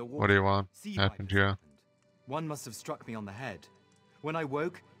came from the water. What do you want? Sea Happened vipers here? happened. One must have struck me on the head. When I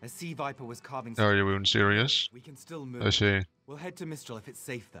woke, a sea viper was carving... Are you wound serious? We can still move. I see. We'll head to Mistral if it's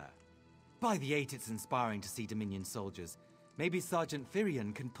safe there. By the 8, it's inspiring to see Dominion soldiers. Maybe Sergeant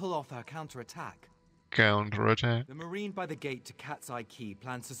Firion can pull off our counterattack. Counterattack? The Marine by the gate to Cat's Eye Key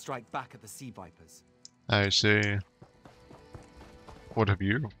plans to strike back at the Sea Vipers. I see. What have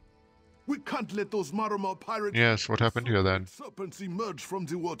you? We can't let those Marmor pirates... Yes, what happened here then? ...serpents emerge from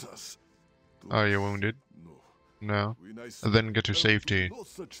the waters. Are you wounded? No. Then get to safety. No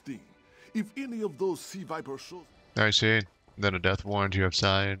such thing. If any of those Sea Vipers show... I see. Then a death warrant you have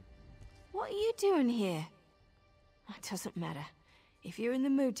signed. What are you doing here? It doesn't matter. If you're in the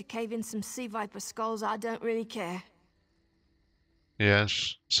mood to cave in some Sea Viper skulls, I don't really care.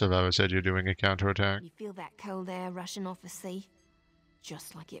 Yes, Survivor said you're doing a counterattack. You feel that cold air rushing off the sea?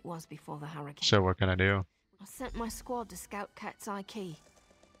 Just like it was before the hurricane. So what can I do? I sent my squad to scout Cat's Eye Key.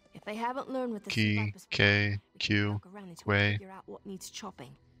 If they haven't learned what the Key, Sea Vipers K, Q, way. Figure out what needs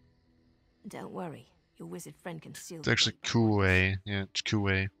chopping. Don't worry, your wizard friend can seal. It's actually Kuwei. Yeah, it's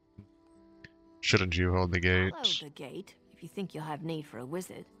Kuwei. Shouldn't you hold the gates? I'll hold the gate if you think you'll have need for a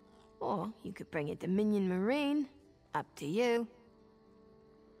wizard. Or you could bring a Dominion Marine. Up to you.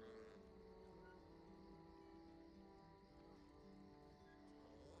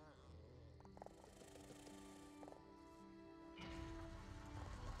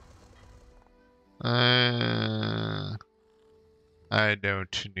 I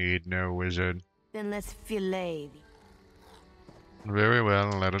don't need no wizard. Then let's fillet. Very well,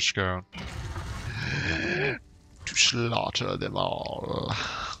 let us go. To slaughter them all.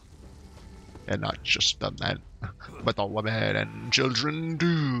 And not just the men, but the women and children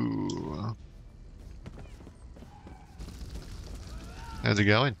too. How's it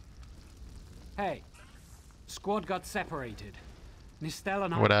going? Hey, squad got separated. Nistel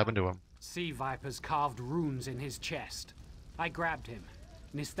and I... What happened to him? Sea Vipers carved runes in his chest. I grabbed him.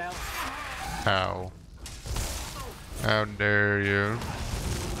 Nistel... How? How dare you?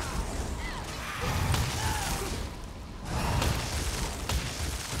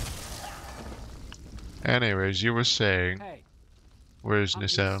 Anyways, you were saying... Hey, where's I'm the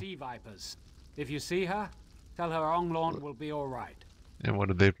Nistel? Sea Vipers. If you see her, tell her Onglaunt will be alright. And what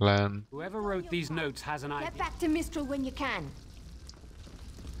did they plan? Whoever wrote these notes has an idea. Get back to Mistral when you can.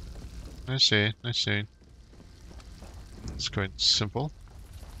 I see, I see. It's quite simple.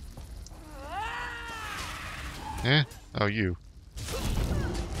 Eh? Oh, you.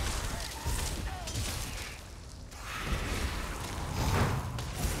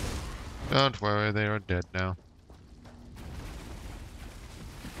 Don't worry, they are dead now.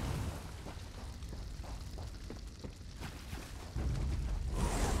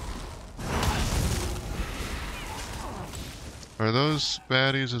 Are those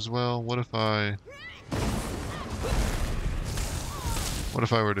baddies as well? What if I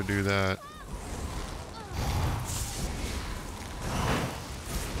were to do that?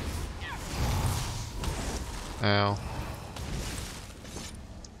 Ow.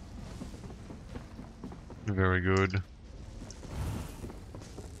 Very good.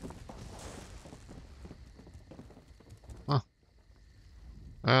 Huh.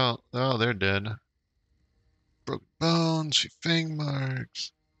 Oh, they're dead. Broken bones, fang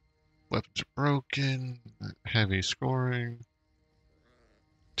marks. Weapons are broken. Heavy scoring.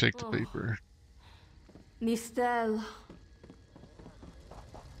 Take the paper. Mistel.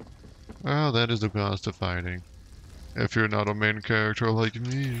 Well, that is the cost of fighting. If you're not a main character like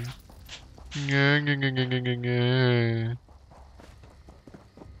me.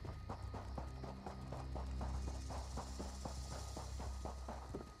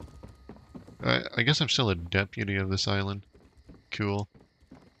 I guess I'm still a deputy of this island. Cool.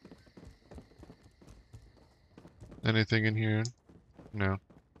 Anything in here? No.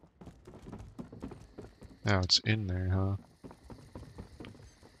 Now it's in there, huh?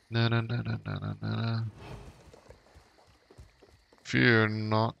 Na na na na na na na. Fear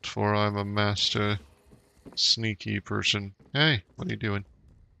not, for I'm a master sneaky person. Hey, what are you doing?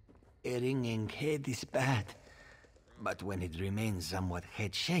 A ringing head is bad, but when it remains somewhat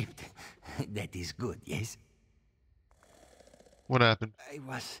head-shaped, that is good, yes? What happened? I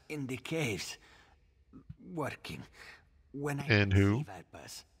was in the caves, working, when I And who?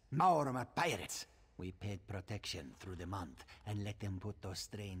 Vipers, Maorma pirates. We paid protection through the month and let them put those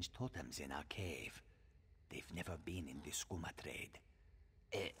strange totems in our cave. They've never been in the skooma trade.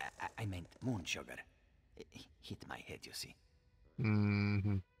 I meant moon sugar. Hit my head, you see.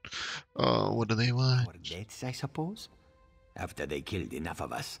 Mm-hmm. What do they want? Our deaths, I suppose? After they killed enough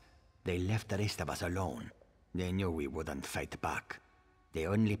of us, they left the rest of us alone. They knew we wouldn't fight back. They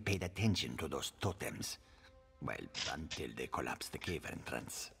only paid attention to those totems. Well, until they collapsed the cave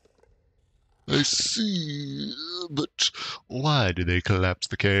entrance. I see, but why did they collapse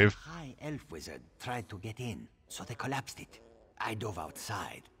the cave? High elf wizard tried to get in, so they collapsed it. I dove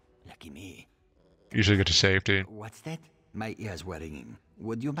outside. Lucky me. You should get to safety. What's that? My ears were ringing.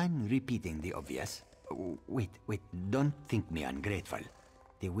 Would you mind repeating the obvious? Wait, don't think me ungrateful.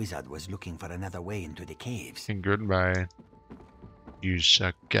 The wizard was looking for another way into the caves. And goodbye. You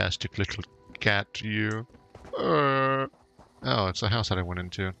sarcastic little cat, you. Oh, it's the house that I went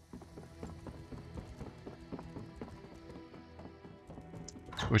into.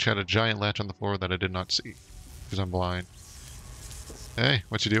 Which had a giant latch on the floor that I did not see, because I'm blind. Hey,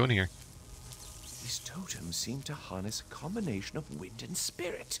 what you doing here? These totems seem to harness a combination of wind and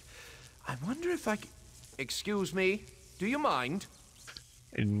spirit. I wonder if I Excuse me, do you mind?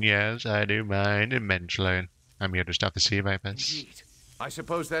 Yes, I do mind immensely. I'm here to stop the sea vipers. Indeed. I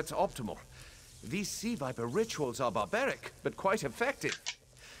suppose that's optimal. These sea viper rituals are barbaric, but quite effective.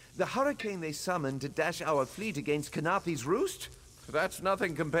 The hurricane they summoned to dash our fleet against Kanathi's roost? That's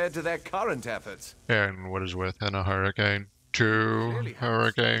nothing compared to their current efforts. And what is within a hurricane? Two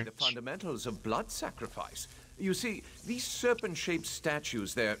hurricanes. The fundamentals of blood sacrifice. You see, these serpent-shaped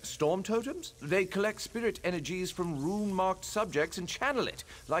statues, they're storm totems. They collect spirit energies from rune-marked subjects and channel it,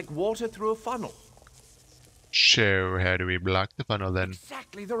 like water through a funnel. So, how do we block the funnel then?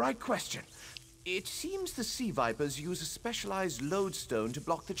 Exactly the right question. It seems the sea vipers use a specialized lodestone to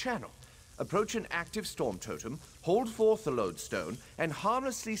block the channel. Approach an active storm totem, hold forth the lodestone, and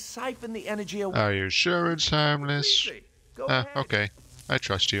harmlessly siphon the energy away. Are you sure it's harmless? Go ahead. Okay. I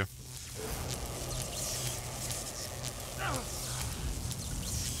trust you.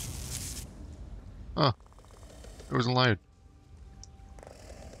 Oh. It was a lion.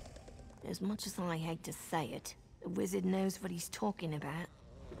 As much as I hate to say it, the wizard knows what he's talking about.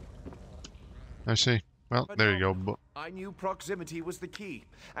 I see. Well, there you go. I knew proximity was the key.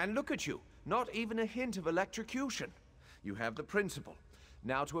 And look at you. Not even a hint of electrocution. You have the principle.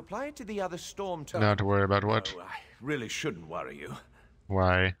 Now to apply it to the other storm totems. Not to worry about what? Oh, I really shouldn't worry you.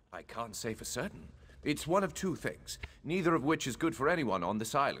 Why? I can't say for certain. It's one of two things, neither of which is good for anyone on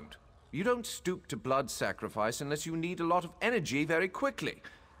this island. You don't stoop to blood sacrifice unless you need a lot of energy very quickly.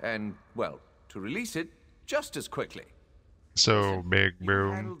 And, well, to release it just as quickly. So, big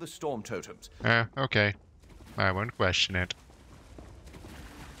boom. Handle the storm totems. Okay. I won't question it.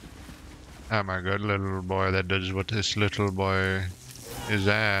 I'm a good little boy that does what this little boy is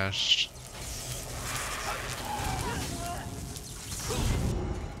asked.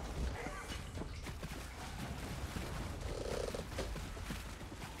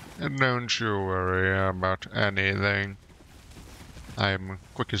 And don't you worry about anything. I'm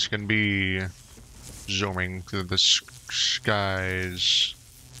quick as can be, zooming through the skies.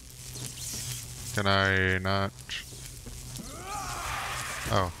 Can I not?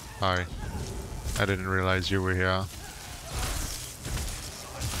 Oh, hi. I didn't realize you were here.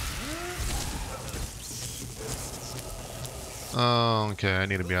 Oh, okay, I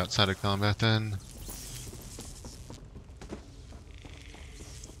need to be outside of combat then.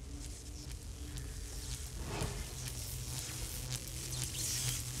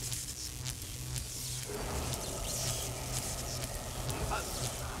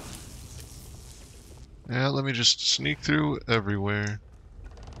 let me just sneak through everywhere.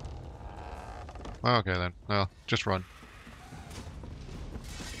 Okay then. Well, just run.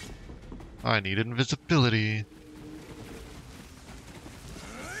 I need invisibility.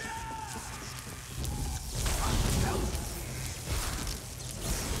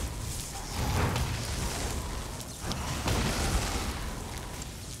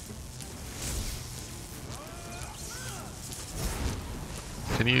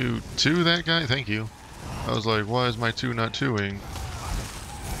 Can you 2 that guy? Thank you. I was like, why is my 2 not 2-ing?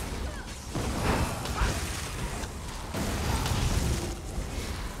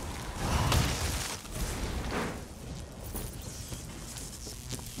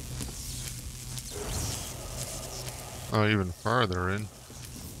 Oh, even farther in.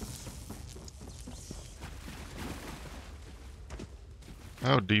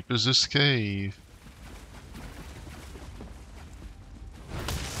 How deep is this cave?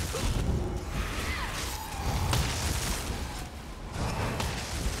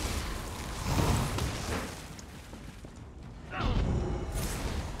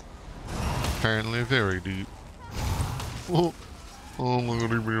 Apparently very deep. Oh, my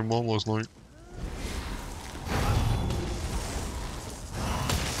god, he beat your mom last night.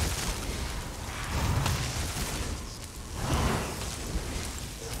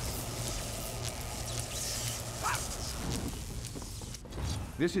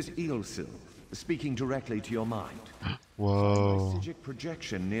 This is Eelsil, speaking directly to your mind. Whoa. Psijic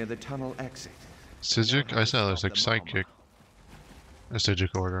projection near the tunnel exit. Psijic? I saw this like sidekick. A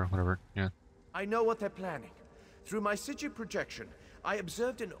Psijic order, whatever, yeah. I know what they're planning. Through my Psijic projection, I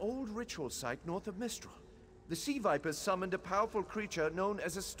observed an old ritual site north of Mistral. The Sea Vipers summoned a powerful creature known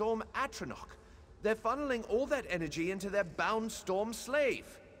as a Storm Atronach. They're funneling all that energy into their bound Storm Slave.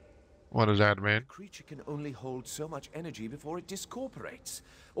 What does that mean? The creature can only hold so much energy before it discorporates.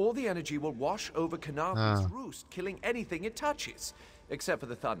 All the energy will wash over Canarth's roost, killing anything it touches. Except for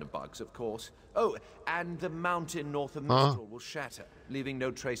the thunderbugs, of course. Oh, and the mountain north of Mistral will shatter, leaving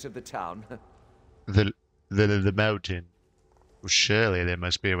no trace of the town. The mountain. Well, surely there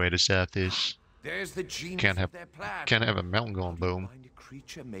must be a way to stop this. There's the genius of their plan. Can't have a mountain going boom. Find a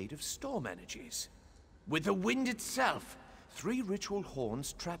creature made of storm energies. With the wind itself. 3 ritual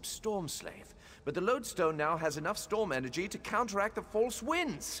horns trap Storm Slave, but the lodestone now has enough storm energy to counteract the false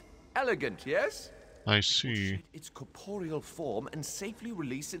winds. Elegant, yes? I see. Its corporeal form and safely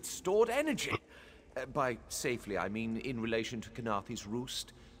release its stored energy. By safely, I mean in relation to Canarthi's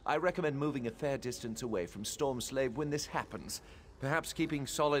roost. I recommend moving a fair distance away from Storm Slave when this happens. Perhaps keeping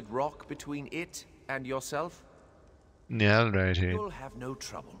solid rock between it and yourself? Yeah, right here. You'll have no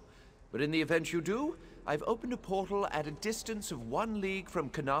trouble. But in the event you do, I've opened a portal at a distance of 1 league from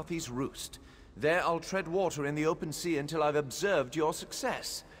Canarthi's roost. There I'll tread water in the open sea until I've observed your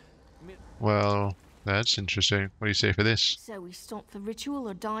success. Well, that's interesting. What do you say for this? So we stop the ritual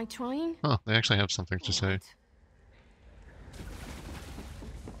or die trying? Oh, they actually have something to say.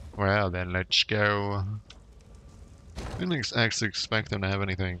 Well, then let's go. I didn't actually expect them to have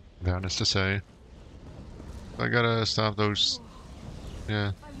anything honest to say. I gotta stop those.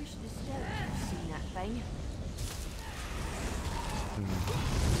 Yeah. I wish the Stones had seen that thing.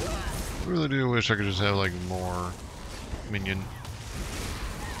 I really do wish I could just have like more minion.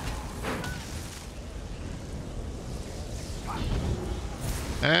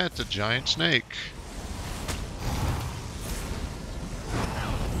 That's a giant snake.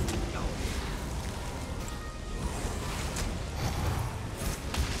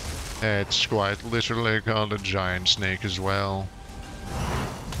 It's quite literally called a giant snake as well.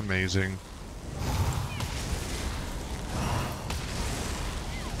 Amazing.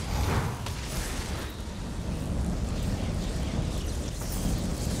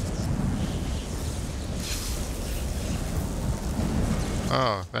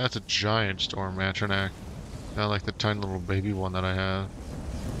 Oh, that's a giant storm Atronach. Not like the tiny little baby one that I have.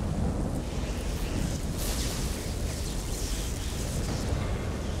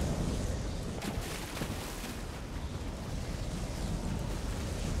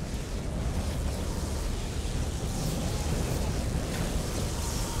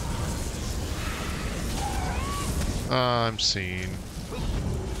 I'm seeing.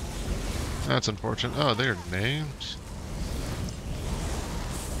 That's unfortunate. Oh, they're named.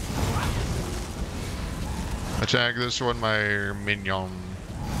 Attack this one, my minion.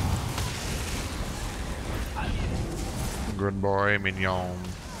 Good boy, minion.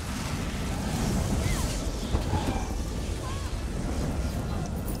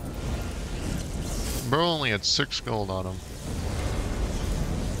 Bro only had 6 gold on him.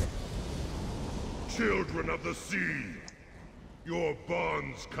 Children of the sea, your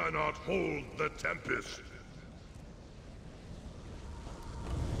bonds cannot hold the tempest.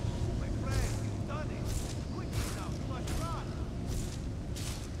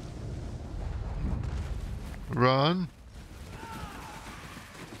 Run!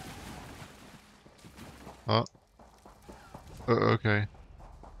 Oh. Okay.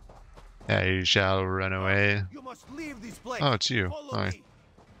 I shall run away. You must leave this place. Oh, it's you. Follow Hi. me.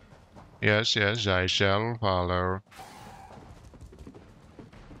 Yes, yes, I shall follow.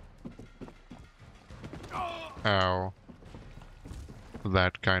 Ow.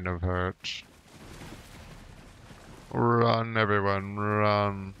 That kind of hurts. Run, everyone,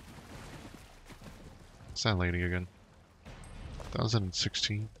 run. It's that lady again.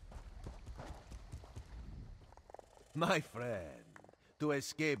 2016. My friend, to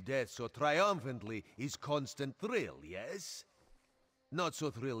escape death so triumphantly is constant thrill, yes? Not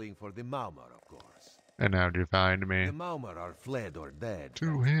so thrilling for the Maumar, of course. And how'd you find me? The Maumar are fled or dead.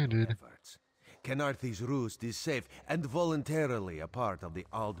 Two-handed. Kenarthi's roost is safe and voluntarily a part of the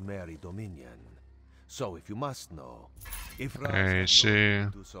Aldmeri Dominion. So if you must know, if Raz had known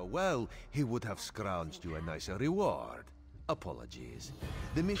you do so well, he would have scrounged you a nicer reward. Apologies.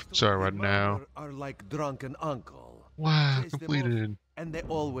 The Sorry, what now? are like drunken uncle. Wow, Chase them off, completed. and they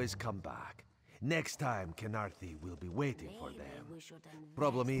always come back. Next time, Kenarthi will be waiting for them.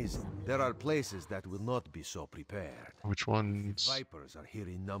 Problem is, there are places that will not be so prepared. Which ones? Vipers are here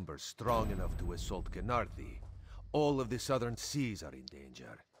in numbers strong enough to assault Kenarthi. All of the southern seas are in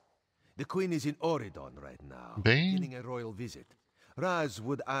danger. The Queen is in Oridon right now, beginning a royal visit. Raz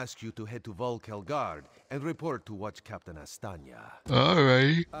would ask you to head to Volkelgard and report to Watch Captain Astanya.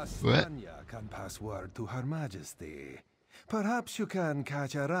 Alright. Astanya can pass word to Her Majesty. Perhaps you can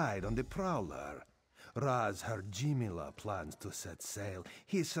catch a ride on the Prowler. Raz her Jimila plans to set sail.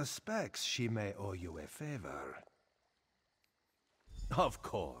 He suspects she may owe you a favor. Of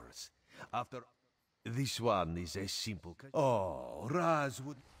course. After this one is a simple. Oh, Raz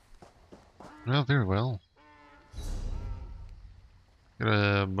would. Well, very well.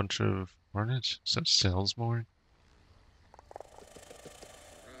 Got a bunch of hornets. So that sells more.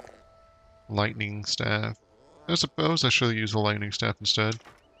 Lightning staff. I suppose I should use the lightning staff instead.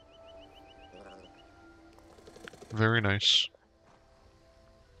 Very nice.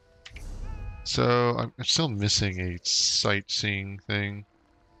 So, I'm still missing a sightseeing thing.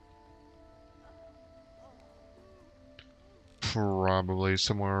 Probably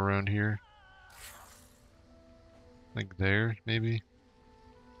somewhere around here. Like there, maybe?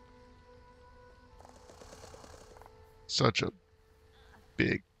 Such a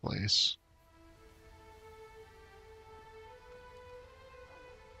big place.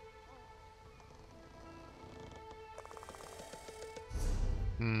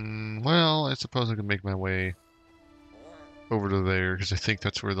 Well, I suppose I can make my way over to there, because I think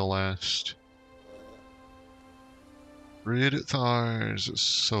that's where the last Ridthars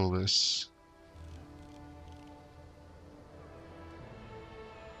Solus.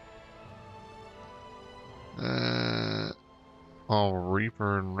 Oh,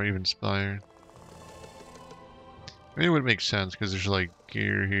 Reaper and Ravenspire. Maybe it would make sense, because there's like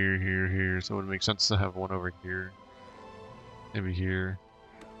here, here, here, here, so it would make sense to have one over here. Maybe here.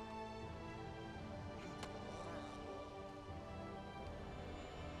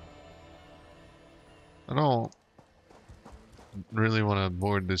 I don't really want to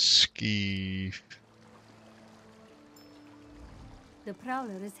board this ski. The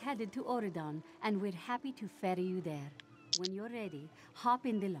Prowler is headed to Oridon, and we're happy to ferry you there. When you're ready, hop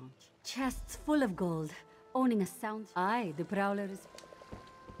in the launch. Chests full of gold, owning a sound... Aye, the Prowler is...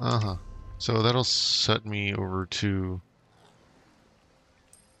 Uh-huh. So that'll set me over to...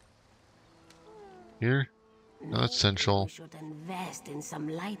 here? No, that's central. We should invest in some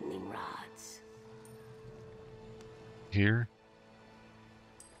lightning rods. Here.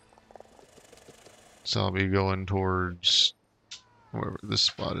 So I'll be going towards wherever this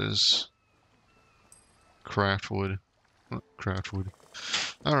spot is. Craftwood. Craftwood.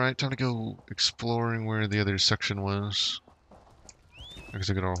 Alright, time to go exploring where the other section was. I guess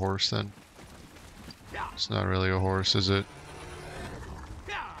I got a horse then. It's not really a horse, is it?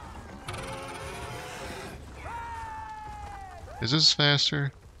 Is this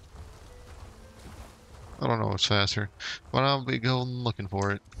faster? I don't know what's faster, but I'll be going looking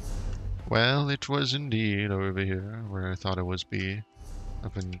for it. Well, it was indeed over here, where I thought it was be,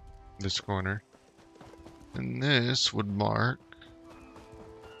 up in this corner. And this would mark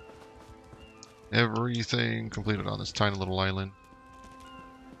everything completed on this tiny little island.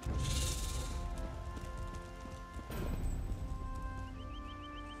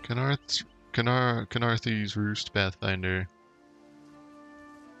 Kenarthi's Roost Pathfinder.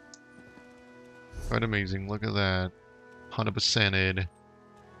 Quite amazing, look at that. 100%ed.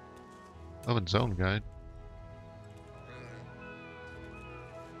 Open zone guide.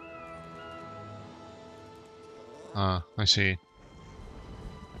 I see.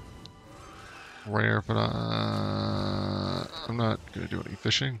 Rare, but I'm not gonna do any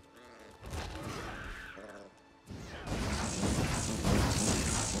fishing.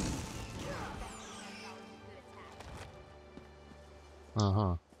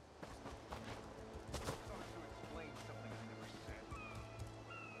 Uh-huh.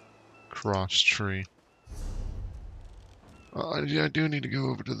 Cross tree. Yeah, I do need to go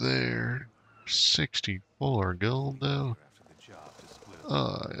over to there. 64 gold, though.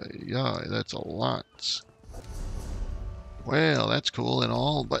 Yeah, that's a lot. Well, that's cool and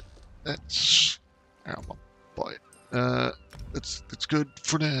all, but that's... Ow, my butt. It's good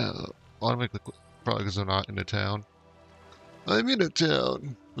for now. Automatically, probably because I'm not in a town. I'm in a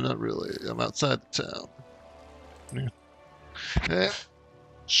town, but not really. I'm outside the town. Yeah.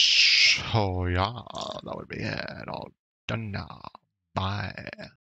 So yeah, that would be it. All done now. Bye.